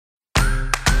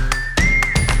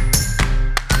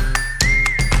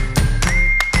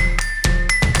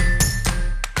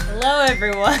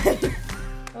everyone. Okay.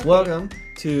 Welcome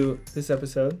to this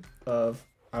episode of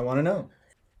I Want to Know.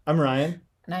 I'm Ryan.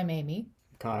 And I'm Amy.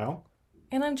 Kyle.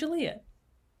 And I'm Julia.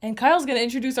 And Kyle's going to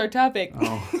introduce our topic.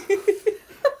 Oh.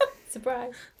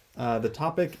 Surprise. The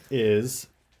topic is,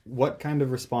 what kind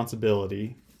of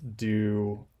responsibility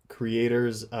do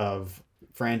creators of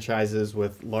franchises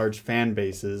with large fan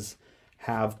bases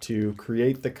have to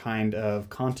create the kind of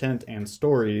content and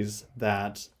stories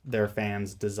that their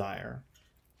fans desire?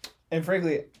 And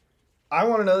frankly, I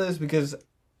want to know this because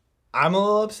I'm a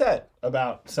little upset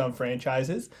about some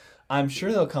franchises. I'm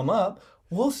sure they'll come up.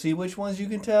 We'll see which ones you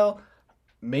can tell.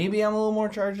 Maybe I'm a little more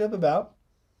charged up about.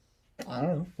 I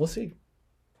don't know. We'll see.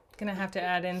 Gonna have to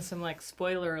add in some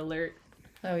spoiler alert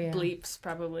bleeps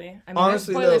probably. I mean,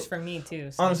 Honestly, there's spoilers though, for me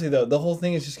too. So. Honestly though, the whole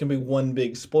thing is just gonna be one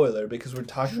big spoiler because we're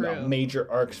talking about major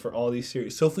arcs for all these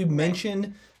series. So if we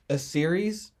mention a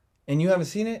series and you haven't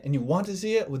seen it and you want to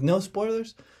see it with no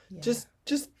spoilers, just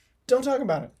don't talk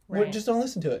about it. Right. Just don't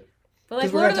listen to it.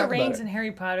 But Lord of the Rings and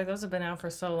Harry Potter, those have been out for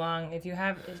so long. If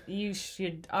you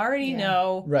should already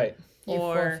know. Right. You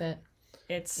forfeit.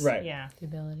 It's right. Yeah. The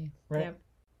ability. Right.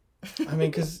 Yep. I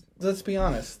mean, because let's be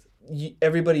honest,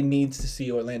 everybody needs to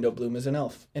see Orlando Bloom as an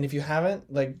elf, and if you haven't,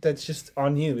 that's just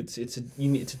on you. It's a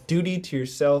duty to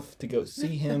yourself to go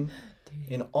see him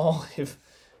in all his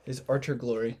Archer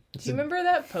glory. Do you remember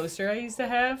that poster I used to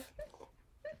have?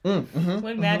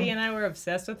 When Maddie and I were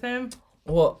obsessed with him?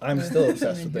 Well, I'm still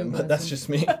obsessed with him, but that's just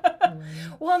me.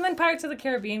 Well, and then Pirates of the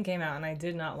Caribbean came out, and I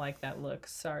did not like that look.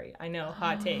 Sorry. I know,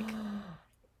 hot take.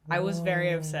 I was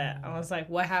very upset. I was like,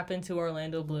 what happened to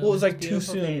Orlando Bloom? Well, it was too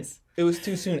soon. Face. It was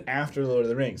too soon after Lord of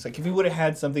the Rings. If you would have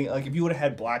had something, if you would have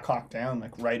had Black Hawk Down,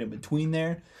 right in between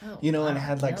there, and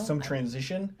had some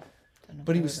transition,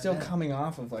 but he was still coming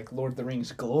off of Lord of the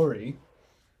Rings glory.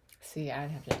 See,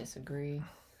 I'd have to disagree.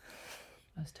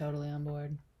 I was totally on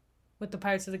board. With the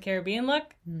Pirates of the Caribbean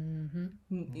look?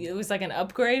 Mm-hmm. It was like an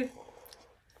upgrade?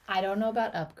 I don't know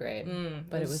about upgrade,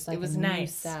 but it was a nice. new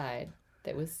side.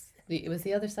 It was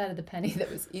the other side of the penny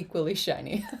that was equally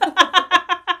shiny.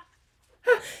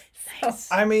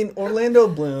 Nice. I mean, Orlando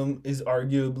Bloom is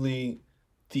arguably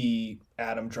the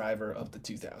Adam Driver of the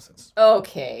 2000s.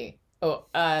 Okay.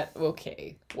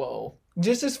 Okay. Whoa.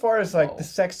 Just as far as the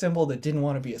sex symbol that didn't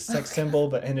want to be a sex symbol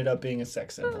but ended up being a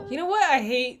sex symbol. You know what? I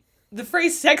hate the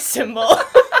phrase sex symbol.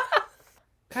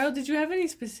 Kyle, did you have any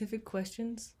specific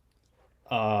questions?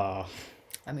 I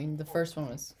mean, the first one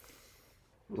was...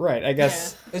 Right, I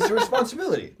guess... Yeah. It's a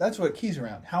responsibility. That's what keys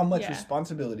around. How much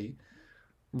responsibility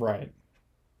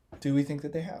do we think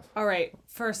that they have? All right,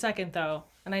 for a second, though,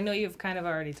 and I know you've kind of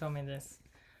already told me this,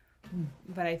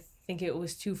 but I think it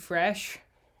was too fresh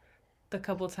the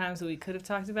couple times that we could have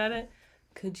talked about it.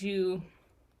 Could you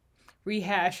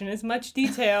rehash in as much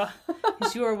detail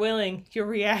as you are willing your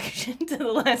reaction to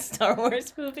the last Star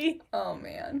Wars movie? Oh,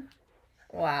 man.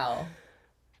 Wow.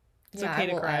 It's okay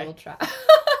to cry. I will try.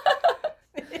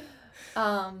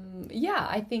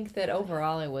 I think that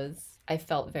overall I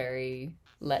felt very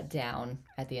let down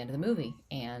at the end of the movie.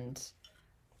 And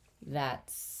I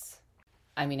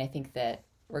think that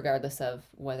regardless of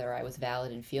whether I was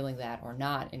valid in feeling that or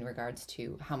not in regards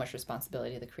to how much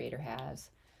responsibility the creator has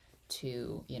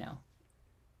to,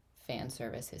 fan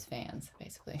service his fans,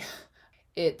 basically.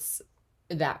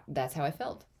 That's how I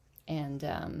felt. And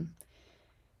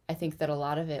I think that a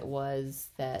lot of it was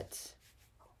that,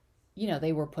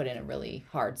 they were put in a really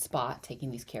hard spot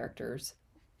taking these characters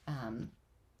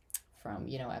from,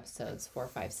 episodes 4,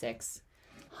 5, 6,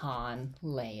 Han,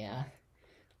 Leia,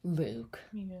 Luke,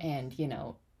 and,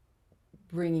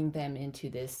 bringing them into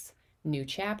this new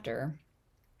chapter,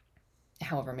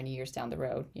 however many years down the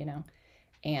road,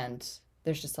 and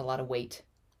there's just a lot of weight,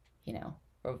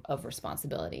 of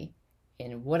responsibility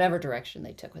in whatever direction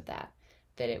they took with that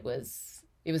it was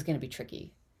going to be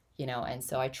tricky, and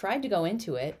so I tried to go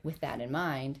into it with that in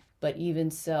mind, but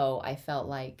even so, I felt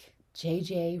like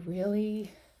JJ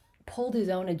really pulled his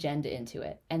own agenda into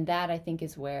it, and that I think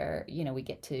is where, we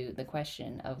get to the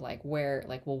question of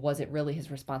was it really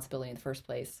his responsibility in the first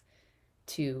place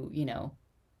to,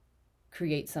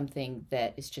 create something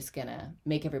that is just gonna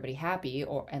make everybody happy,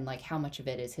 and how much of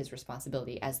it is his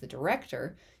responsibility as the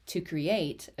director to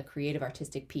create a creative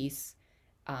artistic piece,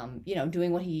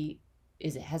 doing what he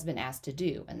has been asked to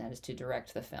do, and that is to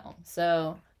direct the film.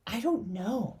 So I don't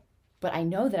know, but I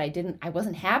know that I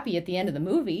wasn't happy at the end of the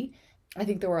movie. I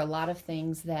think there were a lot of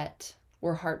things that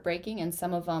were heartbreaking, and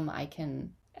some of them I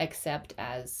can accept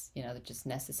as, just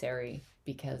necessary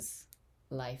because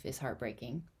life is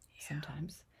heartbreaking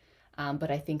sometimes.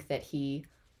 But I think that he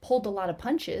pulled a lot of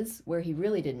punches where he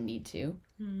really didn't need to.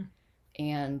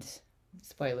 And,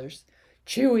 spoilers,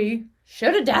 Chewie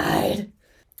should have died.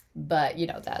 But, you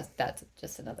know, that's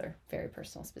just another very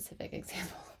personal, specific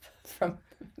example from...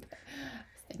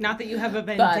 Not that you have a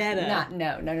But vendetta.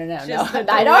 no. Just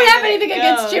the I don't way have that anything it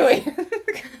against goes.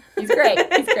 Chewie. He's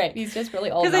great. He's just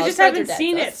really old. Because I just haven't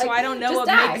seen it, so I don't know what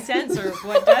makes sense or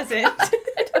what doesn't.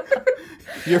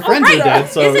 Your friends are dead,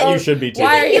 so Is it- you should be too.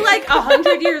 Why are Is he you- like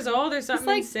 100 years old or He's something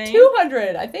like insane?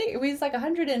 200. I think he was like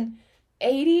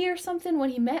 180 or something when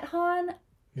he met Han.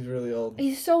 He's really old.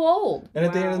 He's so old. And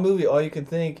at the end of the Wow. movie, all you can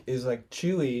think is like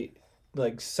Chewie,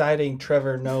 like citing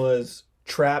Trevor Noah's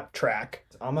trap track.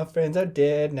 All my friends are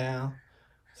dead now.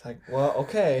 It's like, well,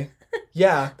 okay,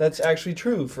 yeah, that's actually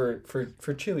true for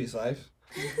Chewie's life.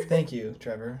 Thank you,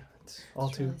 Trevor. It's all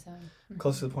It's too really sad.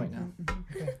 close to the point now.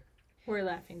 We're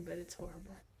laughing, but it's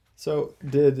horrible. So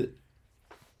did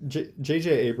J.J.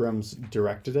 Abrams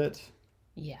directed it?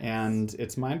 Yeah. And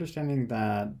it's my understanding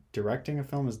that directing a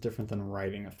film is different than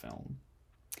writing a film.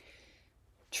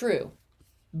 True.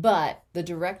 But the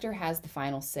director has the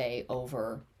final say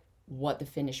over what the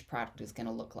finished product is going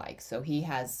to look like. So he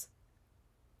has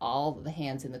all the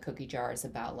hands in the cookie jars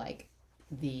about like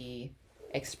the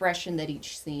expression that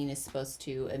each scene is supposed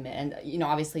to emit. And, you know,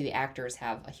 obviously the actors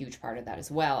have a huge part of that as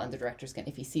well. And the director's going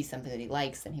to, if he sees something that he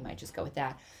likes, then he might just go with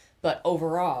that. But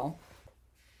overall,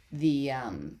 the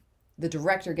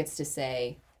director gets to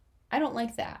say, I don't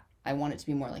like that. I want it to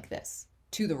be more like this,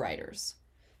 to the writers.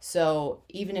 So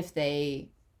even if they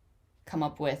come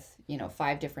up with, you know,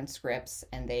 5 different scripts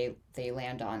and they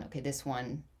land on, okay, this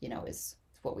one, you know, is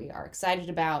what we are excited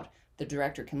about, the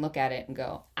director can look at it and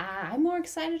go, I'm more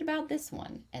excited about this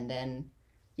one. And then,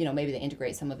 you know, maybe they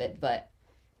integrate some of it, but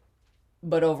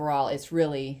overall it's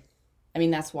really, I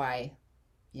mean, that's why,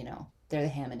 you know, they're the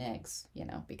ham and eggs, you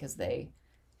know, because they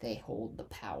hold the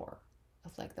power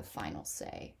of like the final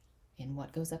say in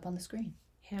what goes up on the screen.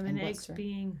 Ham and And eggs what's her-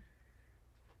 being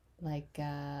Like,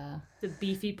 the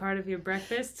beefy part of your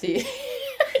breakfast.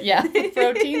 yeah, the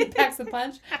protein that packs the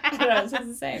punch. I don't know, it's just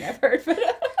the saying I've heard. But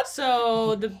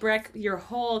So your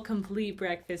whole complete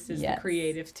breakfast is Yes. the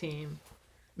creative team.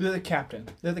 They're the captain.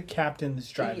 They're the captain that's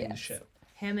driving the Yes. ship.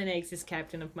 Ham and eggs is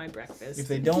captain of my breakfast. If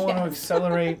they don't want to Yes.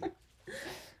 accelerate,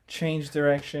 change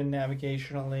direction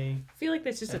navigationally. I feel like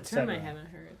that's just a term I etc. haven't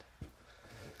heard.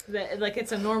 That like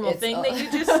it's a normal It's thing a- that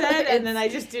you just said, and then I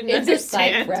just didn't it's a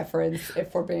psych understand. reference,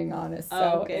 if we're being honest. So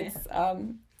Oh, okay. it's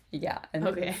yeah. And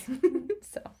Okay,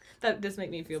 So that does make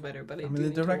me feel better, but I, I do mean, the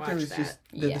need to director watch is that. just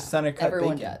yeah, the center cut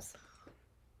everyone bacon. does.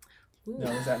 Ooh.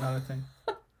 No, is that not a thing?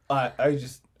 I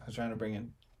was trying to bring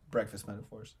in breakfast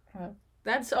metaphors.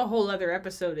 That's a whole other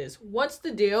episode. Is what's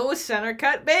the deal with center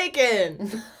cut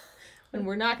bacon? And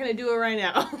we're not gonna do it right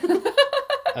now.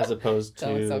 As opposed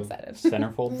So I'm so to excited.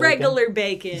 centerfold bacon. Regular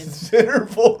bacon.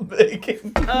 Centerfold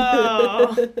bacon.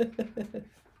 Oh,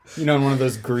 You know, in one of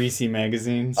those greasy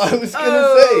magazines. I was gonna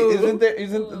Oh. say,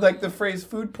 isn't like the phrase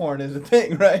food porn is a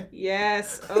thing, right?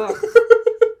 yes. Oh.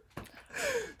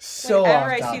 So Whenever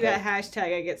off I see topic. that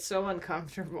hashtag, I get so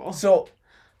uncomfortable. So,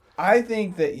 I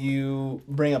think that you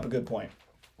bring up a good point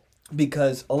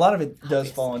because a lot of it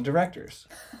does fall on directors.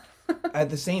 At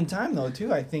the same time, though,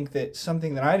 too, I think that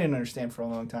something that I didn't understand for a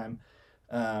long time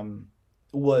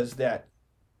was that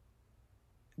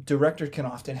directors can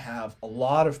often have a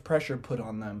lot of pressure put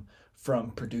on them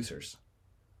from producers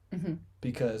Mhm.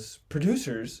 because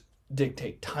producers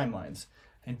dictate timelines,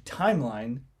 and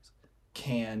timelines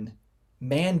can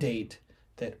mandate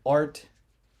that art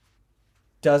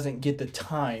doesn't get the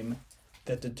time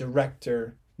that the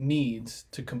director needs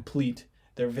to complete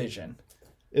their vision.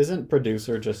 Isn't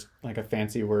producer just like a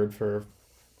fancy word for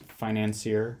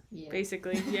financier? Yeah.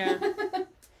 Basically, yeah.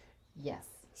 Yes.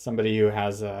 Somebody who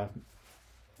has a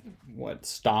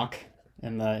stock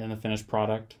in the finished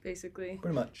product. Basically.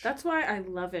 Pretty much. That's why I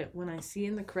love it when I see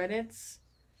in the credits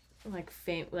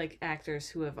like actors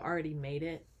who have already made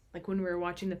it. Like when we were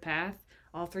watching The Path,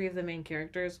 all 3 of the main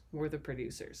characters were the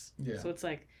producers. Yeah. So it's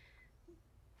like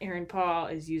Aaron Paul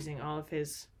is using all of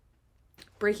his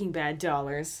Breaking Bad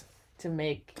dollars to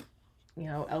make, you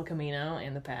know, El Camino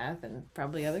and The Path and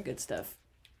probably other good stuff.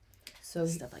 So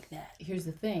Stuff like that. here's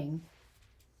the thing,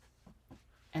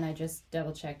 and I just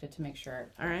double checked it to make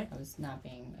sure All right. I was not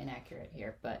being inaccurate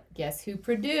here. But guess who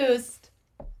produced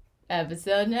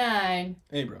episode 9?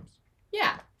 Abrams.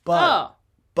 Yeah, But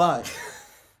Oh,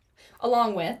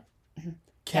 along with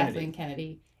Kennedy. Kathleen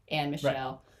Kennedy and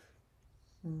Michelle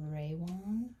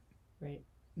Raywan.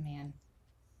 Man.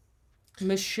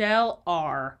 Michelle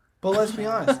R. But let's be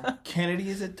honest, Kennedy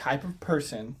is a type of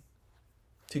person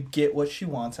to get what she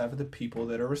wants out of the people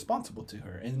that are responsible to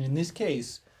her. And in this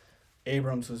case,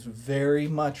 Abrams was very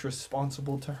much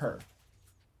responsible to her.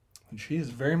 And she is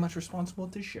very much responsible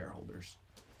to shareholders.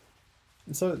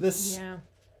 So this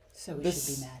So we This-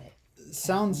 should be mad at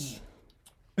sounds.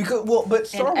 Because but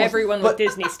Star And Wars, everyone with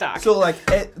Disney stock. So like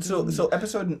so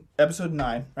episode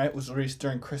 9, right, was released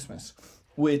during Christmas,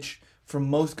 which for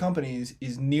most companies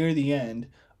is near the end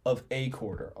of a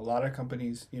quarter. A lot of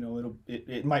companies, you know,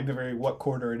 it might be very what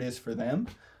quarter it is for them,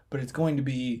 but it's going to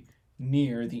be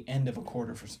near the end of a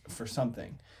quarter for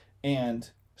something. And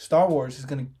Star Wars is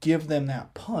going to give them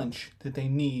that punch that they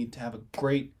need to have a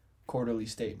great quarterly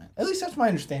statement. At least that's my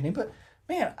understanding, but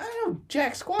man, I know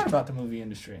jack squat about the movie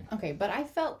industry. Okay, but I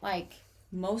felt like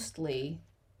mostly,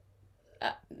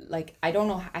 like, I don't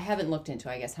know, I haven't looked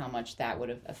into, I guess, how much that would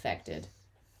have affected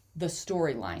the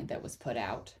storyline that was put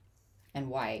out and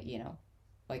why, you know,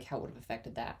 like how it would have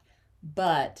affected that.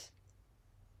 But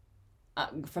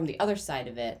from the other side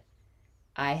of it,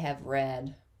 I have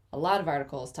read a lot of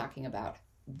articles talking about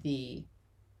the,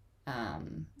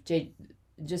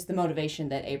 just the motivation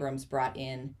that Abrams brought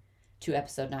in to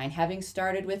episode 9, having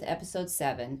started with episode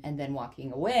 7 and then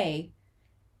walking away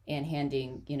and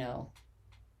handing, you know,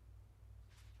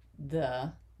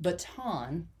 the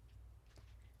baton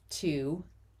to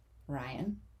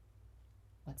Ryan.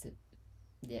 What's it?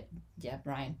 Yeah,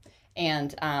 Ryan.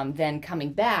 And then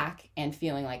coming back and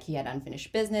feeling like he had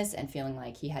unfinished business and feeling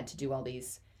like he had to do all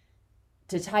these,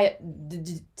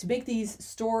 to make these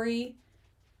story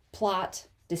plot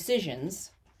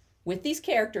decisions with these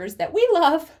characters that we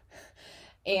love,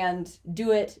 and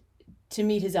do it to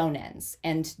meet his own ends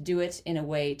and do it in a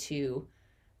way to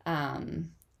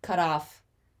cut off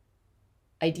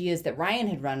ideas that Ryan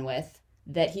had run with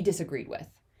that he disagreed with.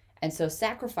 And so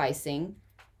sacrificing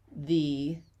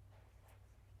the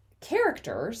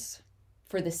characters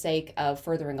for the sake of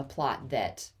furthering a plot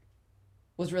that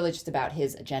was really just about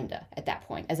his agenda at that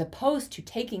point, as opposed to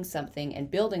taking something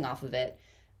and building off of it,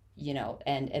 you know,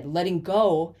 and letting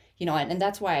go, you know, and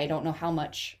that's why I don't know how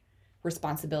much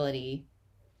responsibility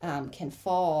can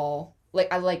fall.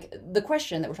 Like, I like the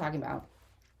question that we're talking about.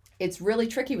 It's really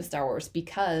tricky with Star Wars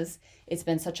because it's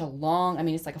been such a long, I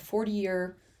mean, it's like a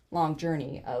 40-year long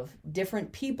journey of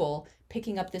different people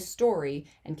picking up this story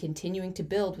and continuing to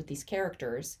build with these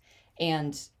characters.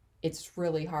 And it's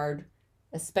really hard,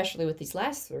 especially with these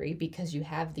last 3, because you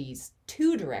have these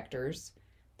 2 directors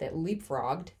that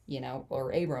leapfrogged, you know,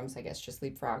 or Abrams, I guess, just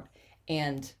leapfrogged.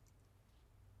 And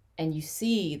you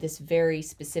see this very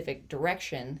specific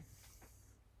direction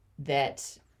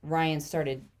that Ryan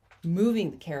started moving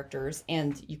the characters,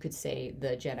 and you could say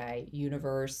the Jedi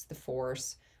universe, the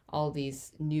Force, all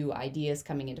these new ideas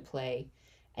coming into play,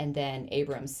 and then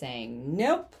Abrams saying,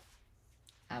 nope,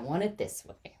 I want it this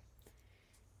way.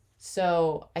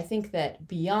 So I think that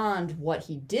beyond what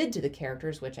he did to the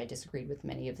characters, which I disagreed with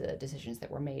many of the decisions that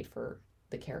were made for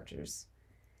the characters,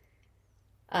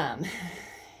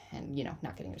 and, you know,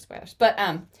 not getting into spoilers, but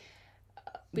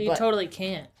you totally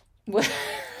can't. What?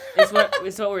 Is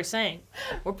what we're saying.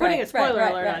 We're putting a spoiler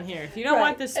alert on here. If you don't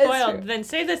want this spoiled, then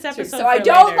save this episode So I for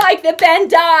don't later. like that Ben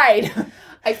died.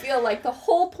 I feel like the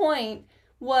whole point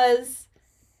was,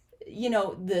 you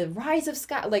know, the Rise of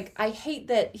Sky. Like, I hate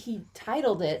that he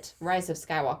titled it Rise of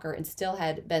Skywalker and still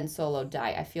had Ben Solo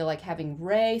die. I feel like having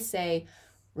Rey say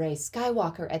Rey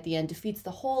Skywalker at the end defeats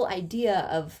the whole idea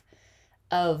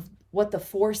of what the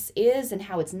Force is and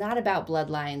how it's not about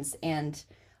bloodlines and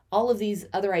all of these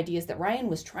other ideas that Ryan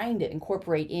was trying to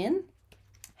incorporate in.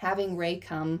 Having Rey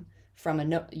come from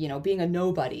being a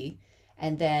nobody,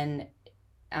 and then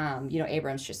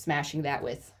Abrams just smashing that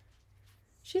with,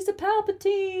 she's a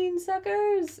Palpatine,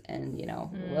 suckers, and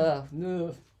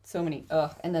so many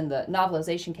and then the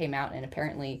novelization came out, and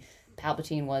apparently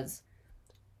Palpatine was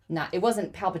not, it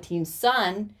wasn't Palpatine's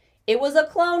son, it was a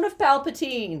clone of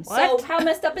Palpatine. What? So how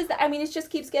messed up is that? I mean, it just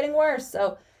keeps getting worse.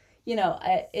 So, you know,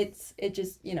 it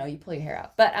just, you know, you pull your hair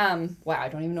out. But wow, I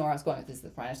don't even know where I was going with this at the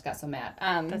point. I just got so mad.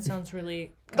 That sounds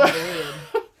really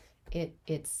convoluted.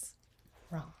 It's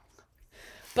wrong.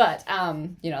 But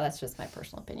that's just my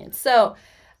personal opinion. So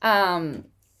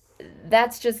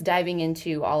that's just diving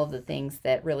into all of the things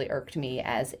that really irked me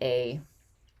as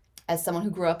someone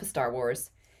who grew up with Star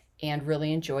Wars and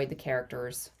really enjoyed the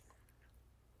characters.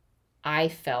 I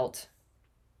felt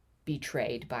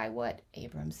betrayed by what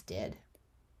Abrams did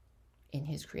in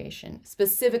his creation,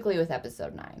 specifically with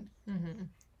episode 9. Mm-hmm.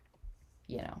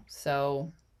 You know,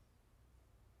 so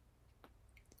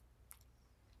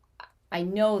I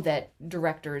know that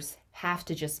directors have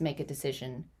to just make a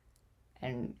decision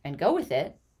and go with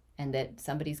it, and that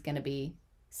somebody's going to be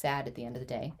sad at the end of the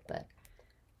day, but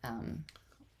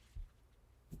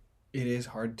it is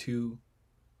hard to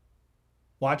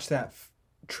watch that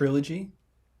trilogy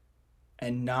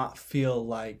and not feel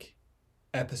like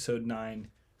episode 9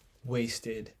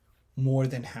 wasted more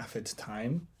than half its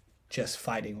time just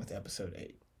fighting with episode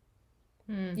 8.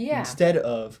 Yeah. Instead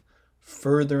of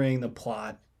furthering the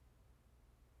plot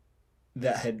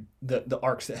that had the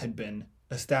arcs that had been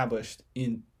established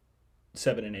in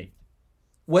 7 and 8.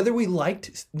 Whether we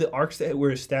liked the arcs that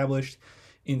were established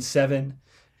in 7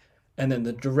 and then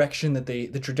the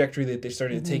trajectory that they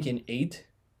started to take in 8,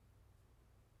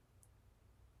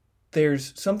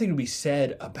 there's something to be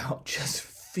said about just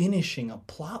finishing a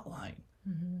plot line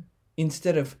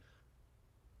instead of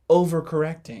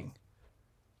overcorrecting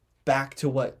back to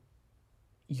what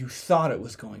you thought it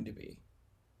was going to be.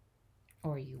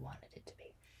 Or you wanted it to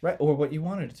be. Right, or what you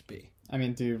wanted it to be. I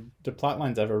mean, do plot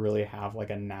lines ever really have like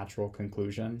a natural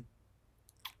conclusion?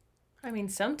 I mean,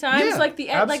 sometimes Yeah, like the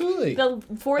end, like absolutely. the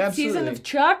fourth season Absolutely. of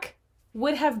Chuck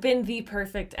would have been the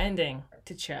perfect ending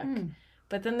to Chuck.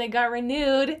 But then they got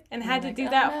renewed and had to like, do oh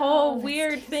that no, whole let's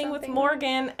weird do thing with something.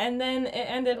 Morgan, and then it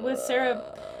ended with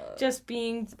Sarah just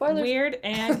being Spoilers. weird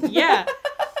and yeah.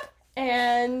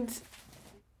 And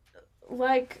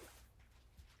like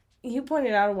you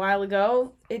pointed out a while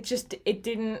ago, it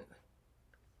didn't.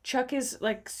 Chuck is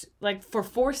like for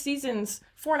 4 seasons,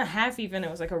 4.5 even, it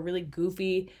was like a really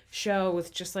goofy show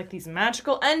with just like these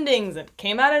magical endings that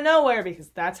came out of nowhere because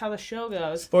that's how the show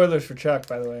goes. Spoilers for Chuck,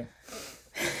 by the way.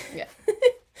 Yeah.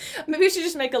 Maybe we should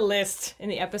just make a list in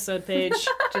the episode page.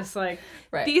 Just like,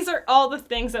 Right. these are all the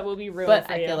things that will be ruined But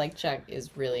for I you. feel like Chuck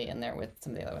is really in there with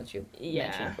some of the other ones you yeah,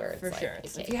 mentioned where it's for like, sure.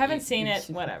 So okay, if you haven't seen it,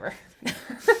 you- whatever.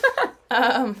 It's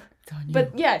on you.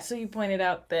 But yeah, so you pointed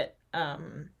out that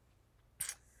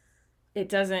it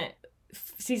doesn't.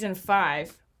 Season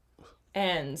 5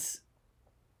 ends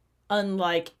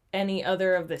unlike any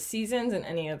other of the seasons and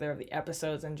any other of the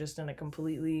episodes, and just in a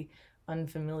completely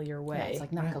unfamiliar way. Yeah, it's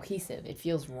like not cohesive. It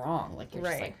feels wrong. Like you're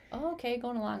just Right. like, oh, okay,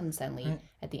 going along, and suddenly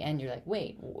at the end you're like,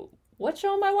 wait, what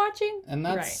show am I watching? And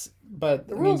that's but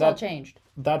The I mean, rules all that, changed.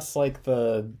 that's like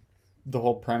the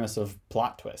whole premise of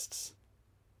plot twists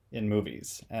in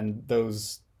movies, and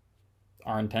those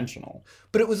are intentional.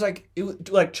 But it was like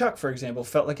Chuck, for example,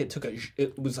 felt like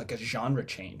it was like a genre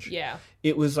change. Yeah.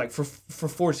 It was like for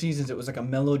 4 seasons, it was like a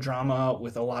melodrama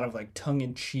with a lot of like tongue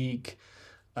in cheek,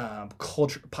 pop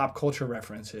culture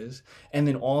references, and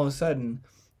then all of a sudden,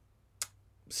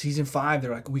 season 5,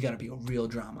 they're like, we got to be a real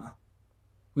drama.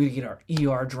 We got to get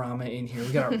our ER drama in here.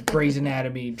 We got our Grey's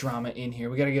Anatomy drama in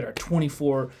here. We got to get our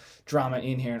 24 drama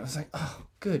in here. And I was like, oh,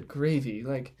 good gravy.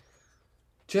 Like,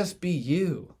 just be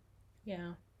you.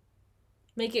 Yeah.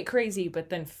 Make it crazy, but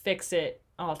then fix it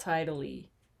all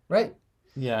tidily. Right?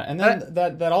 Yeah, and then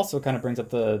that also kind of brings up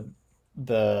the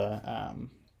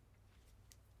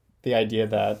idea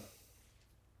that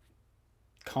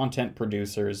content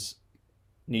producers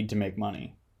need to make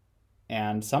money.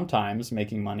 And sometimes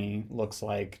making money looks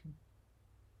like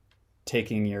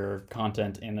taking your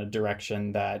content in a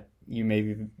direction that you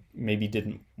maybe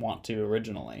didn't want to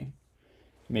originally.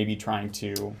 Maybe trying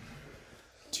to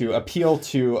appeal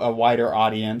to a wider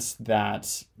audience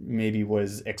that maybe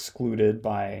was excluded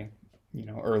by,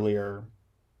 earlier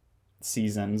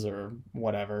seasons or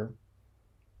whatever.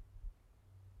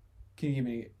 Can you give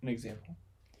me an example?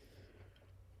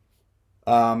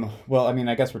 Well, I mean,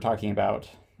 I guess we're talking about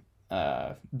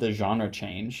the genre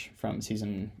change from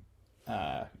season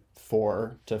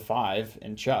 4 to 5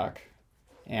 in Chuck,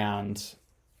 and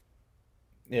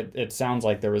it sounds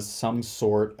like there was some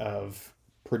sort of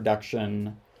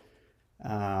production,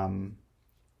 some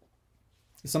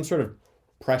sort of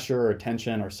pressure or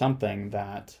tension or something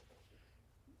that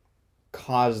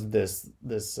caused this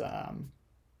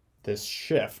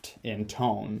shift in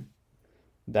tone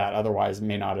that otherwise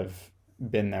may not have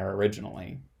been there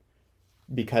originally,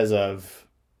 because of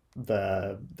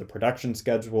the production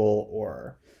schedule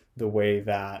or the way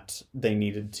that they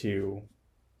needed to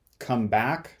come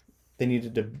back. They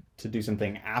needed to do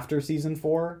something after season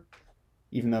 4,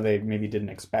 even though they maybe didn't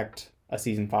expect a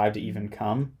season 5 to even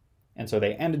come. And so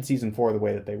they ended season 4 the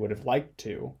way that they would have liked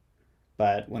to.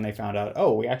 But when they found out,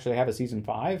 oh, we actually have a season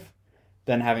 5,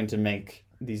 then having to make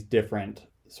these different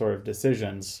sort of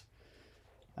decisions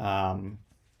to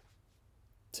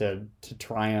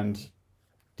try and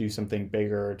do something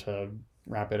bigger to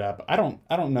wrap it up. I don't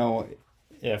know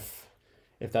if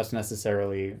that's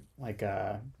necessarily like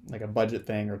a budget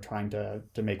thing or trying to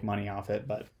make money off it,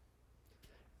 but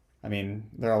I mean,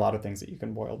 there are a lot of things that you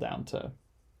can boil down to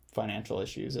financial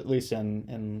issues, at least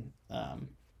in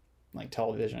like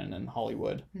television and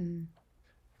Hollywood. Mm.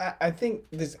 I think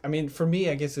this, I mean, for me,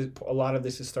 I guess a lot of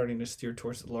this is starting to steer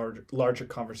towards the larger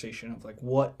conversation of like,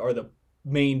 what are the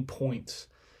main points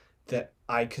that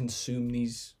I consume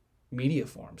these media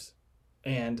forms?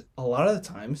 And a lot of the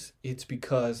times it's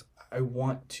because I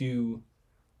want to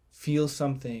feel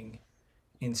something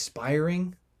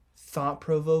inspiring,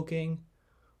 thought-provoking,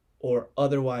 or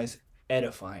otherwise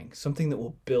edifying, something that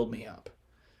will build me up,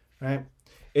 right?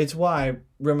 It's why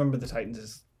Remember the Titans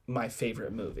is my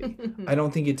favorite movie. I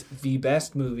don't think it's the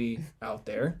best movie out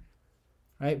there,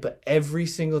 right? But every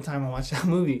single time I watch that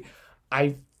movie,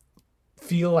 I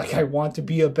feel like I want to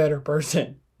be a better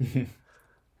person.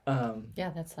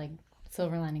 Yeah, that's like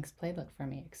Silver Linings Playbook for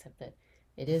me, except that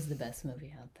it is the best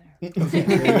movie out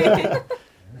there.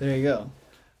 There you go.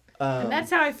 And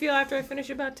that's how I feel after I finish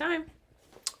About Time.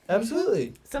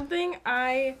 Absolutely. Something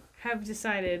I have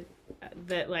decided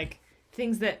that, like,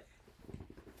 things that,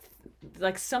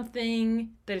 like,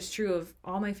 something that is true of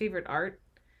all my favorite art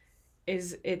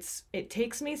is it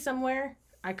takes me somewhere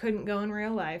I couldn't go in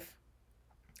real life,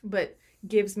 but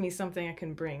gives me something I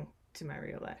can bring to my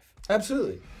real life.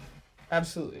 Absolutely.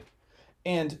 Absolutely.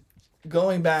 And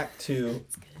going back to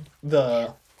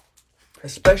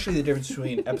especially the difference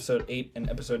between episode 8 and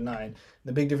episode 9,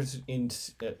 the big difference in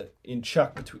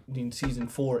Chuck between season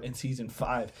 4 and season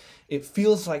 5, it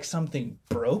feels like something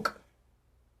broke,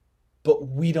 but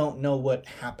we don't know what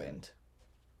happened.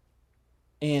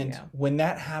 And when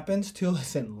that happens to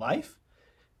us in life,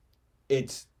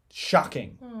 it's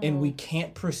shocking. And we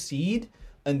can't proceed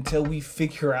until we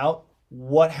figure out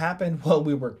what happened while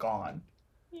we were gone.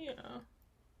 Yeah.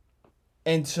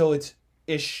 And so it's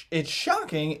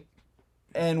shocking,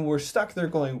 and we're stuck there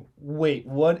going, wait,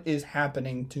 what is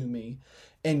happening to me?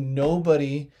 And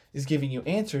nobody is giving you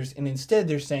answers, and instead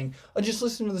they're saying, oh, just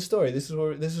listen to the story. This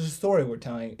is a story we're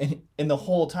telling. And the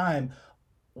whole time,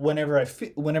 whenever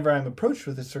I'm approached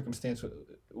with a circumstance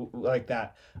like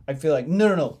that, I feel like,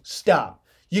 no, stop.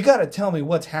 You got to tell me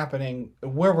what's happening,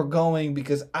 where we're going,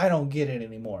 because I don't get it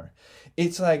anymore.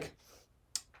 It's like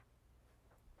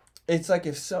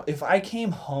if I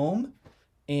came home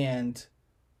and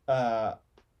if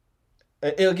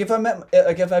I met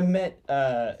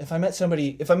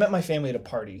my family at a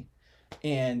party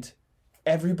and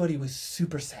everybody was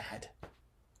super sad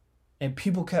and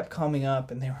people kept coming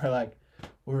up and they were like,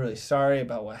 we're really sorry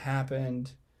about what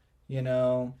happened,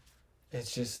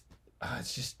 it's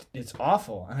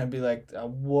awful. And I'd be like,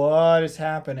 what is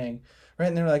happening? Right?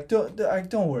 And they're like,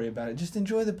 don't worry about it. Just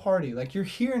enjoy the party. Like, you're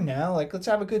here now. Like, let's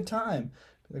have a good time.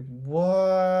 Like,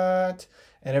 what?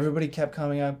 And everybody kept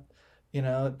coming up,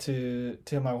 to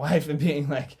my wife and being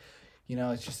like,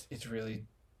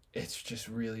 it's just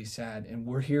really sad. And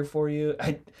we're here for you.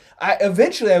 I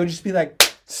eventually would just be like,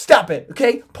 stop it.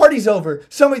 Okay. Party's over.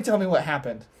 Somebody tell me what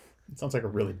happened. It sounds like a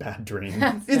really bad dream.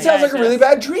 It sounds like a really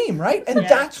bad dream, right? And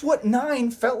that's what 9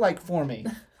 felt like for me.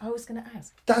 I was going to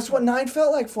ask. That's what 9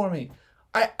 felt like for me.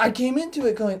 I came into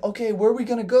it going, okay, where are we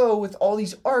going to go with all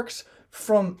these arcs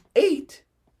from 8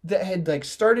 that had like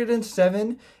started in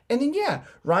 7? And then,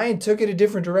 Ryan took it a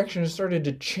different direction and started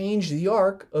to change the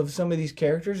arc of some of these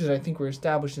characters that I think were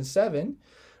established in 7,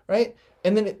 right?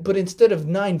 And then, but instead of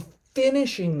 9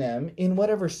 finishing them in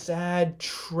whatever sad,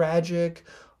 tragic,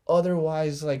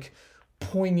 otherwise like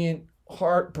poignant,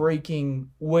 heartbreaking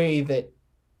way that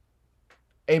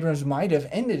Abrams might have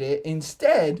ended it,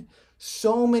 instead,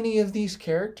 so many of these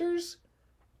characters,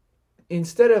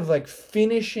 instead of like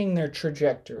finishing their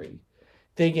trajectory,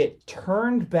 they get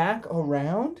turned back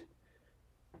around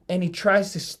and he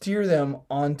tries to steer them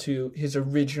onto his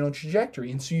original trajectory.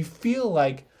 And so you feel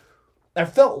like, I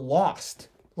felt lost.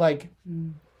 Like,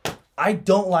 I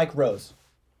don't like Rose.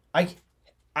 I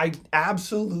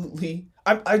absolutely,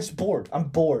 I'm just bored. I'm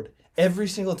bored every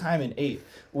single time in 8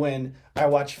 when I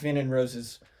watch Finn and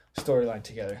Rose's storyline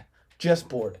together. Just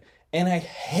bored. And I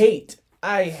hate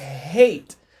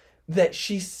that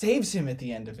she saves him at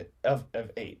the end of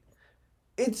 8.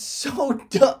 It's so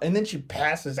dumb. And then she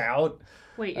passes out.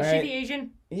 Wait, is she the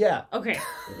Asian? Yeah. Okay.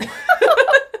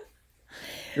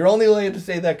 You're only allowed to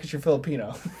say that because you're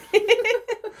Filipino.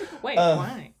 Wait,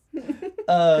 why?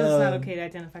 Because it's not okay to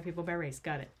identify people by race.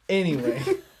 Got it. Anyway.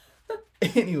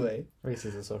 Race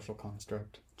is a social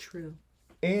construct. True.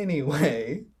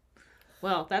 Anyway.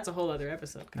 Well, that's a whole other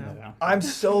episode, Kyle. Yeah. I'm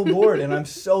so bored and I'm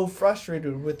so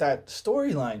frustrated with that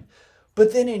storyline.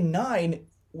 But then in 9,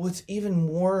 what's even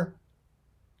more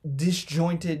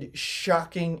disjointed,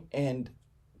 shocking, and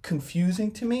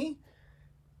confusing to me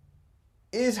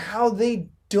is how they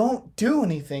don't do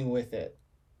anything with it.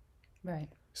 Right.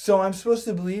 So I'm supposed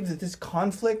to believe that this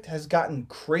conflict has gotten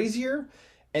crazier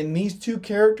and these two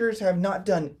characters have not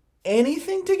done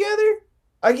anything together?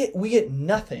 We get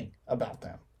nothing about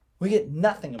them. We get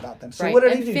nothing about them. So right. what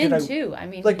did and he do? Finn too. I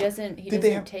mean, like, he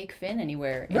doesn't take Finn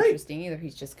anywhere right. interesting either.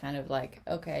 He's just kind of like,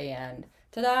 okay, and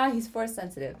ta-da, he's force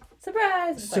sensitive.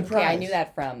 Surprise! It's like, okay, I Surprise. knew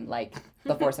that from like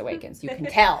The Force Awakens. You can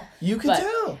tell. You can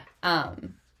But- tell.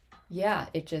 Yeah,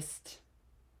 it just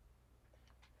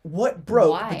What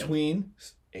broke Why? between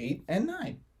 8 and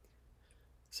 9?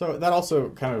 So that also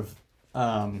kind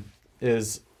of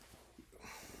is,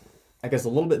 I guess, a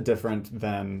little bit different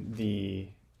than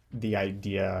the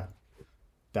idea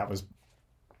that was,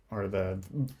 or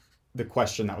the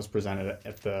question that was presented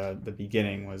at the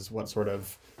beginning was, what sort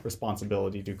of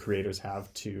responsibility do creators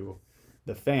have to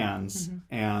the fans?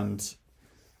 And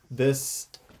this,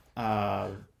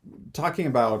 talking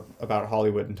about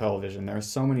Hollywood and television, there are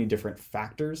so many different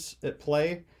factors at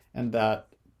play, and that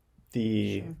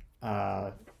they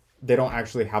don't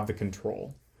actually have the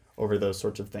control over those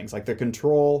sorts of things. Like the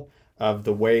control of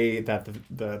the way that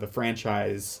the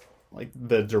franchise, like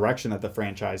the direction that the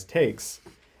franchise takes,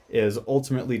 is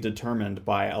ultimately determined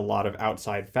by a lot of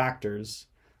outside factors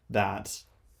that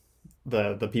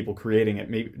the people creating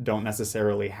it don't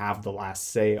necessarily have the last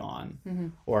say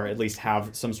on, or at least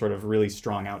have some sort of really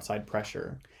strong outside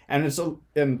pressure. And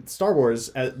and Star Wars,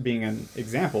 as being an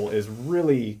example, is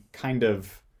really kind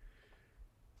of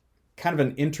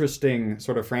an interesting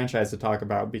sort of franchise to talk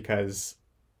about, because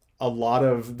a lot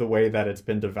of the way that it's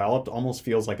been developed almost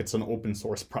feels like it's an open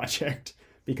source project,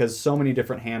 because so many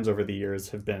different hands over the years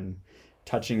have been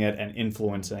touching it and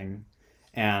influencing,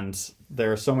 and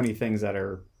there are so many things that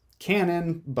are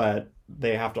canon, but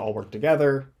they have to all work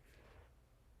together.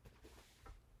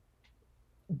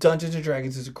 Dungeons &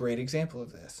 Dragons is a great example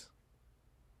of this,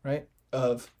 right?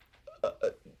 Of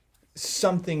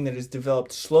something that is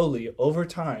developed slowly over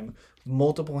time,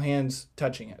 multiple hands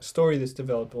touching it. A story that's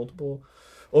developed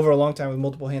over a long time with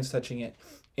multiple hands touching it.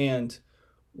 And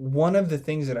one of the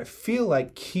things that I feel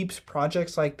like keeps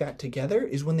projects like that together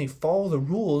is when they follow the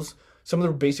rules, some of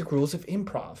the basic rules of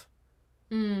improv.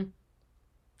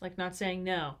 Like not saying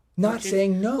no. Not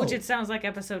saying no. Which it sounds like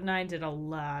episode 9 did a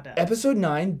lot of. Episode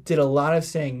 9 did a lot of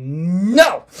saying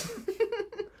no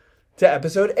to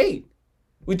episode 8,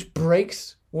 which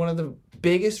breaks one of the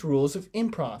biggest rules of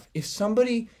improv. If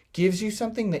somebody gives you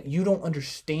something that you don't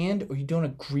understand or you don't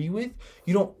agree with,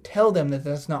 you don't tell them that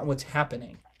that's not what's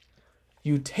happening.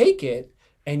 You take it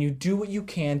and you do what you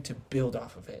can to build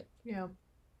off of it. Yeah.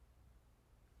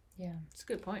 yeah. It's a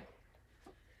good point.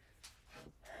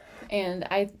 And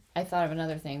I thought of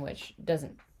another thing which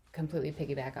doesn't completely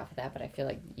piggyback off of that, but I feel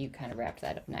like you kind of wrapped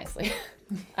that up nicely.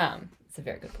 It's a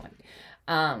very good point.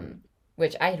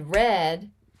 Which I had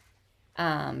read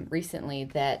recently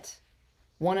that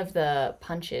one of the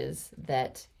punches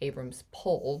that Abrams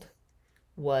pulled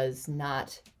was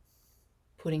not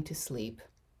putting to sleep,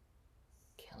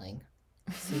 killing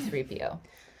C-3PO.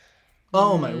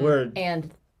 Oh my word.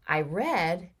 And I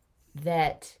read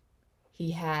that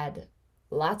he had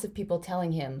lots of people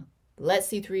telling him, let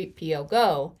C-3PO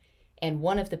go. And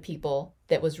one of the people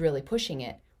that was really pushing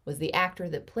it was the actor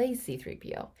that plays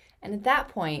C-3PO. And at that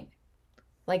point,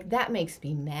 like, that makes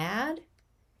me mad.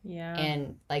 Yeah.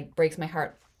 And like breaks my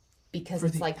heart, because For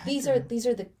it's the like these actor.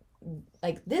 are the,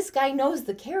 like, this guy knows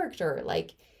the character,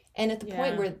 like, and at the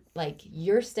point Yeah. where like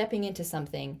you're stepping into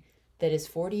something that is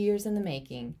 40 years in the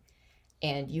making,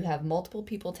 and you have multiple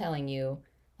people telling you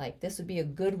like this would be a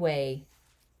good way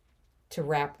to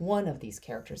wrap one of these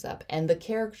characters up, and the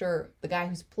guy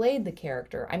who's played the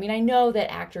character, I mean, I know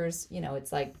that actors, you know,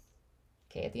 it's like,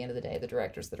 okay, at the end of the day, the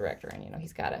director's the director, and you know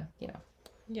he's got to, you know,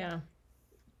 Yeah.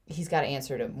 he's got to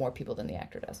answer to more people than the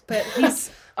actor does. But he's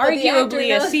But the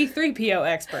arguably actor a C-3PO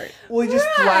expert. Well, he just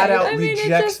Right. flat out I mean, it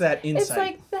rejects just- that insight. It's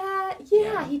like that.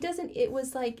 Yeah, he doesn't. It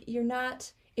was like,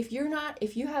 if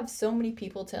you have so many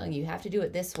people telling you have to do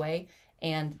it this way,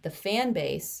 and the fan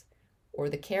base or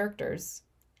the characters,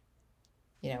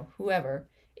 you know, whoever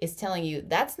is telling you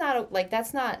that's not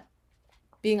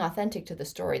being authentic to the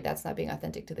story. That's not being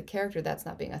authentic to the character. That's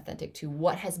not being authentic to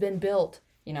what has been built.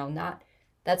 You know,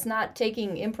 that's not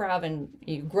taking improv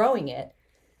and growing it.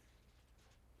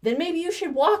 Then maybe you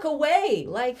should walk away.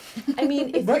 Like, I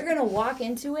mean, if you're going to walk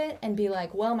into it and be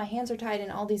like, well, my hands are tied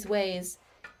in all these ways,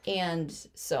 and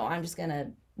so I'm just going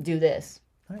to do this.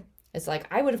 Right. It's like,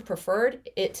 I would have preferred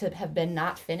it to have been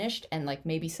not finished, and like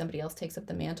maybe somebody else takes up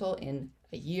the mantle in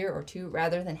a year or two,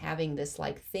 rather than having this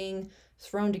like thing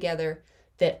thrown together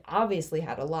that obviously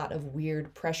had a lot of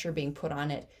weird pressure being put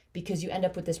on it, because you end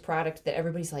up with this product that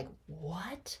everybody's like,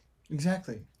 what?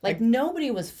 Exactly. Like,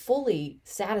 nobody was fully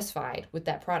satisfied with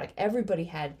that product. Everybody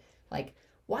had, like,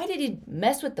 why did he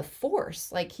mess with the Force?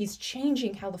 Like, he's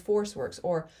changing how the Force works.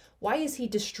 Or why is he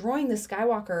destroying the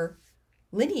Skywalker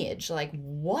lineage? Like,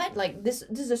 what? Like, this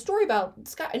is a story about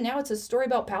Sky, and now it's a story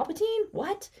about Palpatine?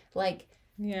 What? Like,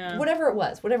 Yeah. Whatever it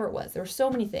was. There were so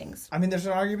many things. I mean, there's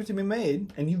an argument to be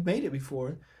made, and you've made it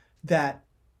before, that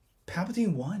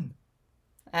Palpatine won.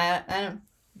 I don't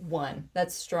one.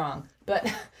 That's strong.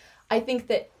 But I think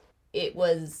that it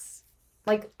was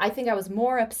like I think I was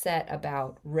more upset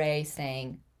about Rey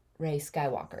saying Rey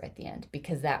Skywalker at the end,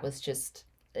 because that was just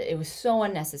it was so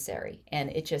unnecessary, and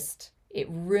it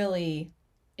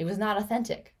was not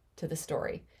authentic to the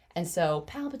story. And so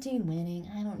Palpatine winning,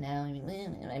 I don't know.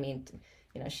 I mean,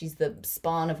 she's the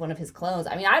spawn of one of his clones.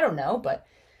 I mean, I don't know, but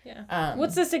yeah.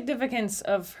 What's the significance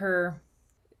of her?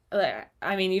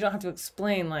 I mean, you don't have to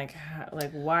explain like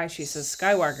why she says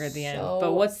Skywalker at the end,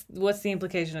 but what's the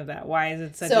implication of that? Why is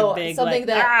it such a big something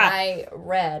that I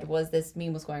read was this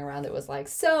meme was going around that was like,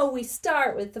 so we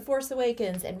start with The Force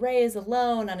Awakens and Rey is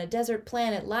alone on a desert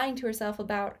planet lying to herself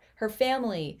about her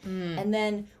family, and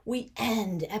then we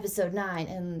end Episode 9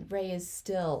 and Rey is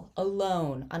still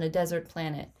alone on a desert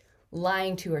planet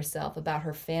lying to herself about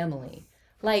her family.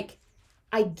 Like,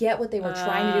 I get what they were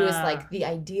trying to do is like the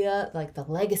idea, like the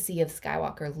legacy of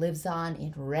Skywalker lives on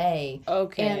in Rey.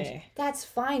 Okay. And that's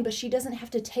fine, but she doesn't have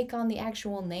to take on the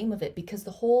actual name of it, because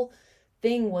the whole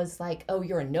thing was like, oh,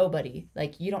 you're a nobody.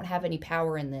 Like, you don't have any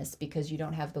power in this because you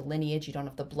don't have the lineage, you don't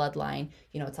have the bloodline.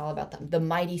 It's all about the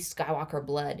mighty Skywalker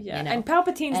blood. Yeah, and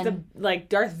Palpatine's the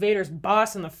Darth Vader's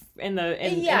boss in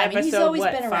episode he's always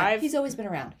been 5? around. He's always been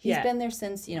around. He's been there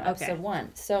since episode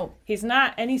 1. So he's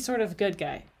not any sort of good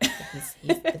guy. He's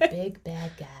the big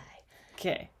bad guy.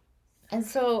 Okay. And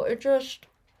so it just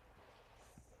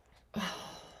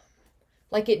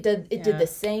like it did the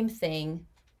same thing.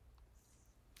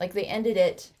 Like they ended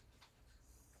it.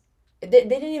 They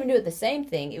didn't even do it the same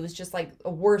thing. It was just like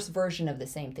a worse version of the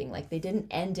same thing. Like they didn't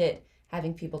end it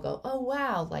having people go, oh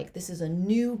wow, like this is a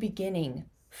new beginning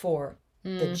for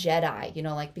the Jedi.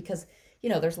 Like because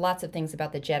there's lots of things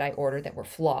about the Jedi Order that were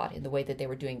flawed in the way that they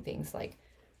were doing things, like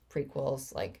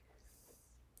prequels, like.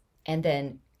 And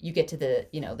then you get to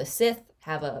the Sith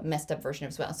have a messed up version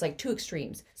as well. It's like two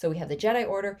extremes. So we have the Jedi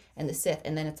Order and the Sith.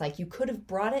 And then it's like you could have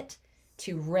brought it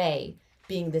to Rey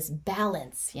being this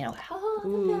balance, the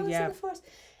balance of the Force.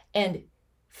 And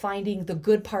finding the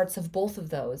good parts of both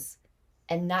of those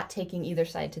and not taking either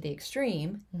side to the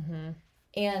extreme. Mm-hmm.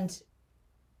 And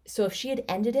so if she had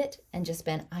ended it and just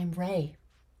been, I'm Rey,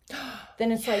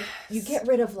 then it's like you get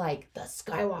rid of like the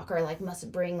Skywalker like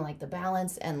must bring like the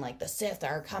balance, and like the Sith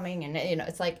are coming, and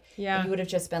it's like you would have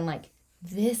just been like,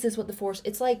 this is what the Force.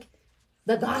 It's like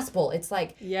the gospel. It's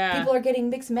like people are getting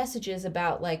mixed messages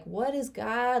about like, what is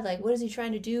God, like what is he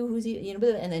trying to do, who's he,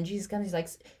 and then Jesus comes, he's like,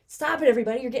 stop it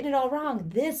everybody, you're getting it all wrong.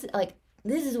 This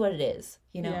is what it is,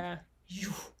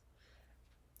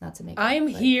 Not to make I'm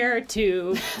it, here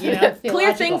to,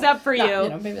 clear things up for you.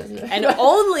 And right.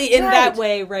 only in that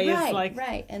way, Rey is like...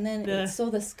 Right, and then, so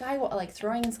the Skywalker, like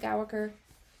throwing in Skywalker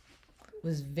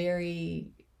was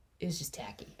it was just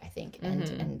tacky, I think,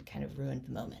 and kind of ruined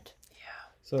the moment. Yeah.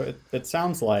 So it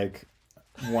sounds like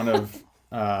one of,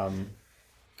 I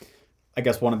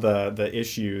guess one of the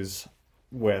issues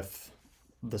with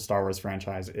the Star Wars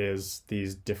franchise is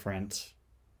these different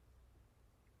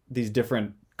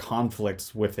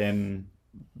conflicts within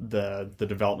the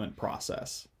development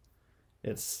process.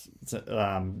 It's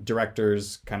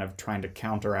directors kind of trying to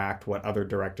counteract what other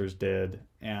directors did,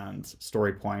 and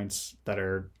story points that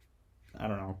are, I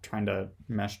don't know, trying to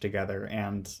mesh together.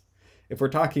 And if we're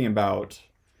talking about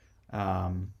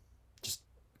just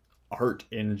art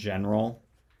in general,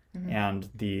 and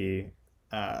the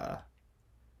I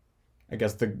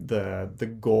guess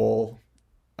the goal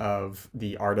of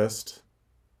the artist,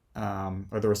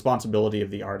 or the responsibility of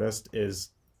the artist, is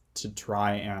to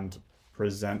try and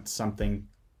present something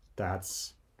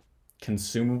that's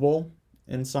consumable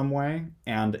in some way.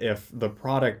 And if the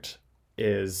product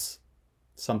is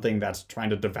something that's trying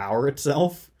to devour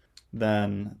itself,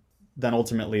 then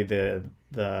ultimately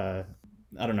the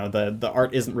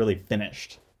art isn't really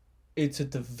finished. It's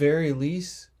at the very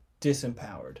least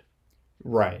disempowered.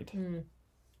 Right.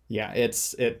 Yeah,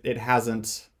 it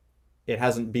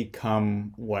hasn't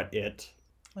become what it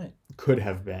could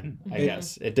have been, I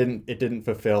guess. It didn't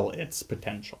fulfill its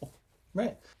potential.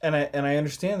 Right. And I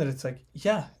understand that it's like,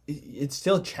 it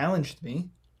still challenged me.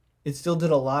 It still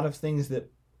did a lot of things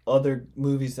that other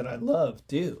movies that I love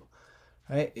do.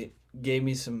 Right? It threw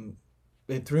me some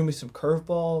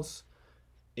curveballs.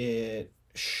 It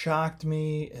shocked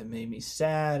me. It made me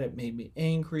sad. It made me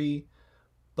angry.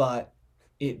 But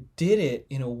it did it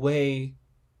in a way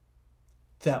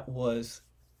that was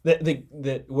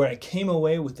that where I came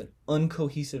away with an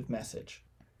uncohesive message.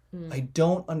 I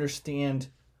don't understand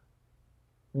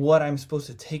what I'm supposed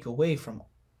to take away from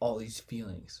all these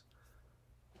feelings.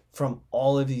 from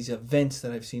all of these events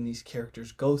that I've seen these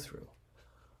characters go through.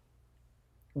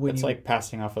 It's like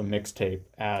passing off a mixtape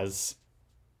as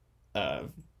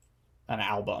an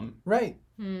album. Right.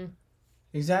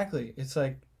 Exactly. It's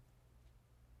like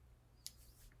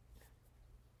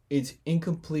it's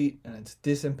incomplete and it's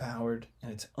disempowered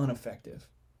and it's ineffective.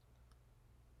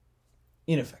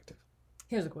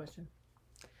 Here's a question.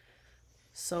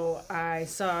 So I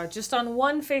saw just on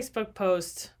one Facebook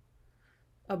post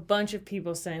a bunch of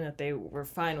people saying that they were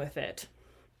fine with it.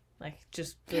 Like,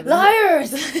 just...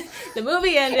 Liars! The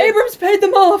movie ended. Abrams paid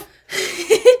them off!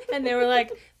 And they were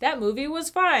like, that movie was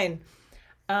fine.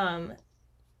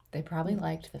 They probably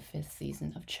liked the 5th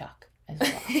season of Chuck as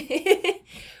well.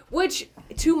 Which,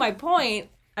 to my point,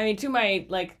 to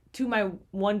my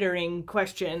wondering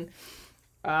question,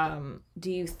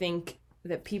 do you think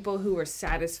that people who were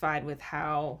satisfied with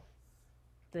how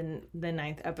the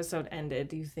 9th episode ended,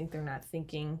 do you think they're not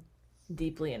thinking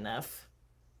deeply enough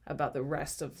about the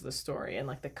rest of the story and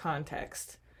like the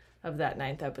context of that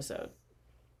 9th episode?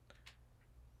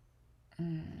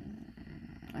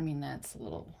 That's a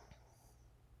little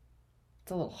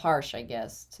harsh, I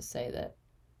guess, to say that.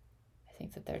 I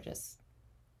think that they're just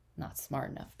not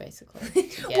smart enough, basically.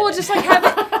 Well, just like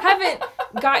haven't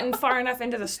gotten far enough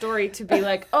into the story to be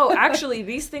like, oh, actually,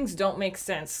 these things don't make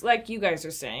sense, like you guys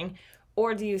are saying.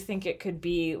 Or do you think it could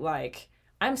be like,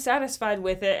 I'm satisfied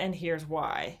with it, and here's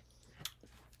why?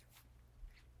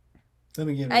 Let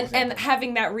me give you an example. And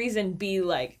having that reason be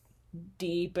like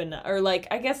deep and or like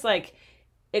I guess like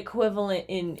equivalent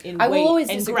in I will weight always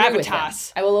and disagree with them.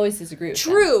 gravitas. I will always disagree with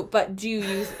them. True, but do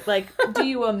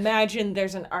you imagine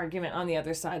there's an argument on the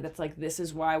other side that's like, this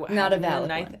is why what Not a happened in the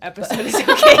valid 9th one, episode is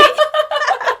okay?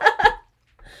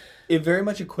 It very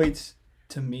much equates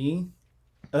to me,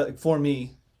 for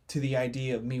me, to the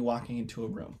idea of me walking into a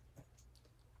room.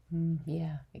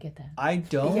 Yeah, I get that. I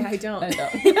don't. Yeah, I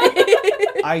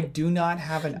don't. I do not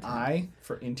have an eye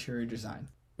for interior design.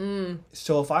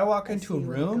 So if I walk into a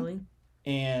room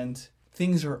and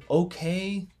things are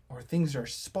okay, or things are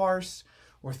sparse,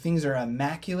 or things are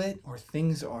immaculate, or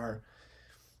things are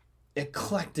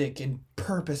eclectic and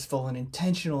purposeful and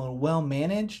intentional and well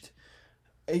managed,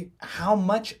 how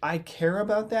much I care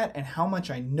about that and how much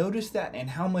I notice that and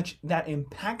how much that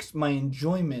impacts my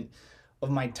enjoyment of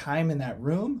my time in that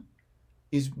room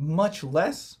is much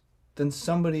less than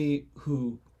somebody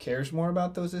who cares more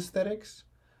about those aesthetics,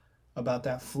 about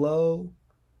that flow,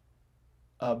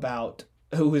 about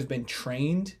who has been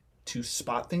trained to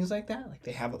spot things like that. Like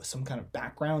they have some kind of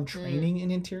background training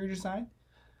in interior design.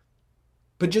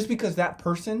 But just because that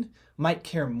person might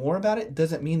care more about it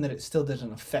doesn't mean that it still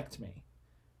doesn't affect me.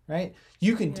 Right?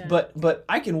 You can, but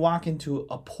I can walk into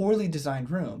a poorly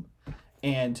designed room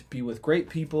and be with great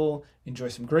people, enjoy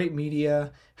some great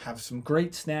media, have some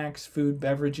great snacks, food,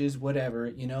 beverages, whatever,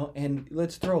 and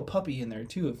let's throw a puppy in there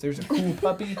too. If there's a cool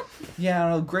puppy,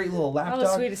 great little lapdog. All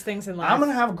the sweetest things in life. I'm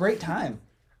going to have a great time.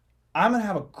 I'm going to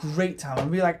have a great time. I'm going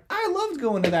to be like, I loved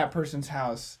going to that person's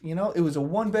house. It was a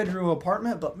 1-bedroom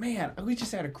apartment, but man, we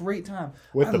just had a great time.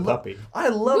 With the puppy. I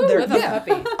love their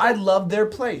puppy. I love their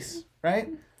place, right?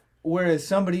 Whereas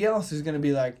somebody else is going to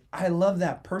be like, I love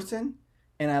that person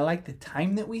and I like the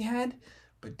time that we had,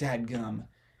 but dadgum,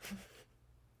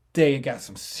 they got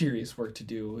some serious work to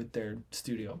do with their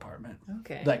studio apartment.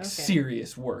 Okay.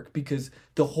 Serious work, because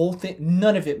the whole thing,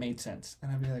 none of it made sense.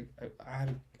 And I'd be like, I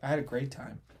had a great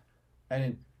time. I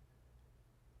didn't.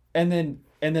 And then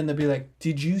they'll be like,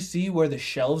 did you see where the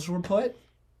shelves were put?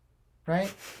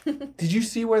 Right? Did you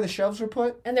see where the shelves were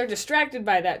put? And they're distracted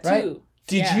by that too. Right?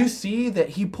 Did you see that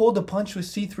he pulled a punch with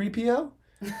C-3PO?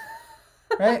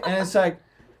 Right? And it's like...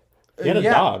 He had a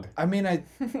dog.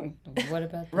 What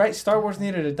about that? Right? Star Wars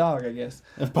needed a dog, I guess.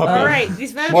 A puppy. All right,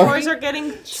 these metaphors are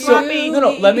getting sloppy.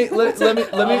 No. Let me bring it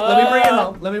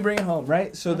home. Let me bring it home.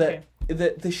 Right? So Okay.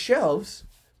 that the shelves,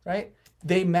 right?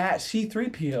 They match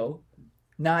C-3PO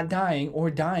not dying or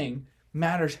dying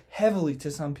matters heavily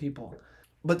to some people,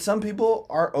 but some people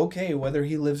are okay whether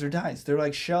he lives or dies. They're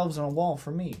like shelves on a wall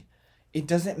for me. It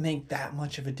doesn't make that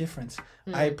much of a difference.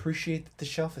 I appreciate that the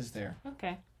shelf is there.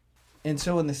 Okay. And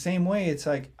so in the same way, it's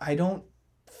like, I don't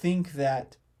think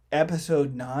that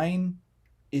episode 9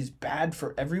 is bad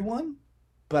for everyone,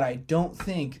 but I don't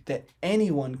think that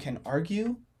anyone can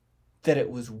argue that it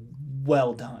was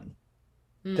well done,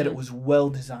 that it was well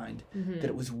designed, that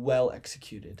it was well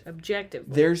executed. Objective.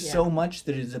 There's so much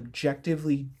that is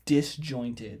objectively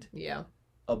disjointed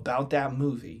about that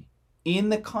movie within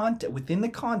the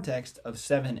context of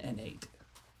 7 and 8.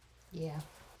 Yeah.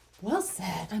 Well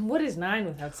said. And what is 9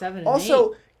 without 7 and 8?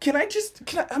 Also, can I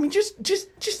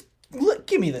look,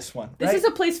 give me this one. This right? is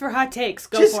a place for hot takes.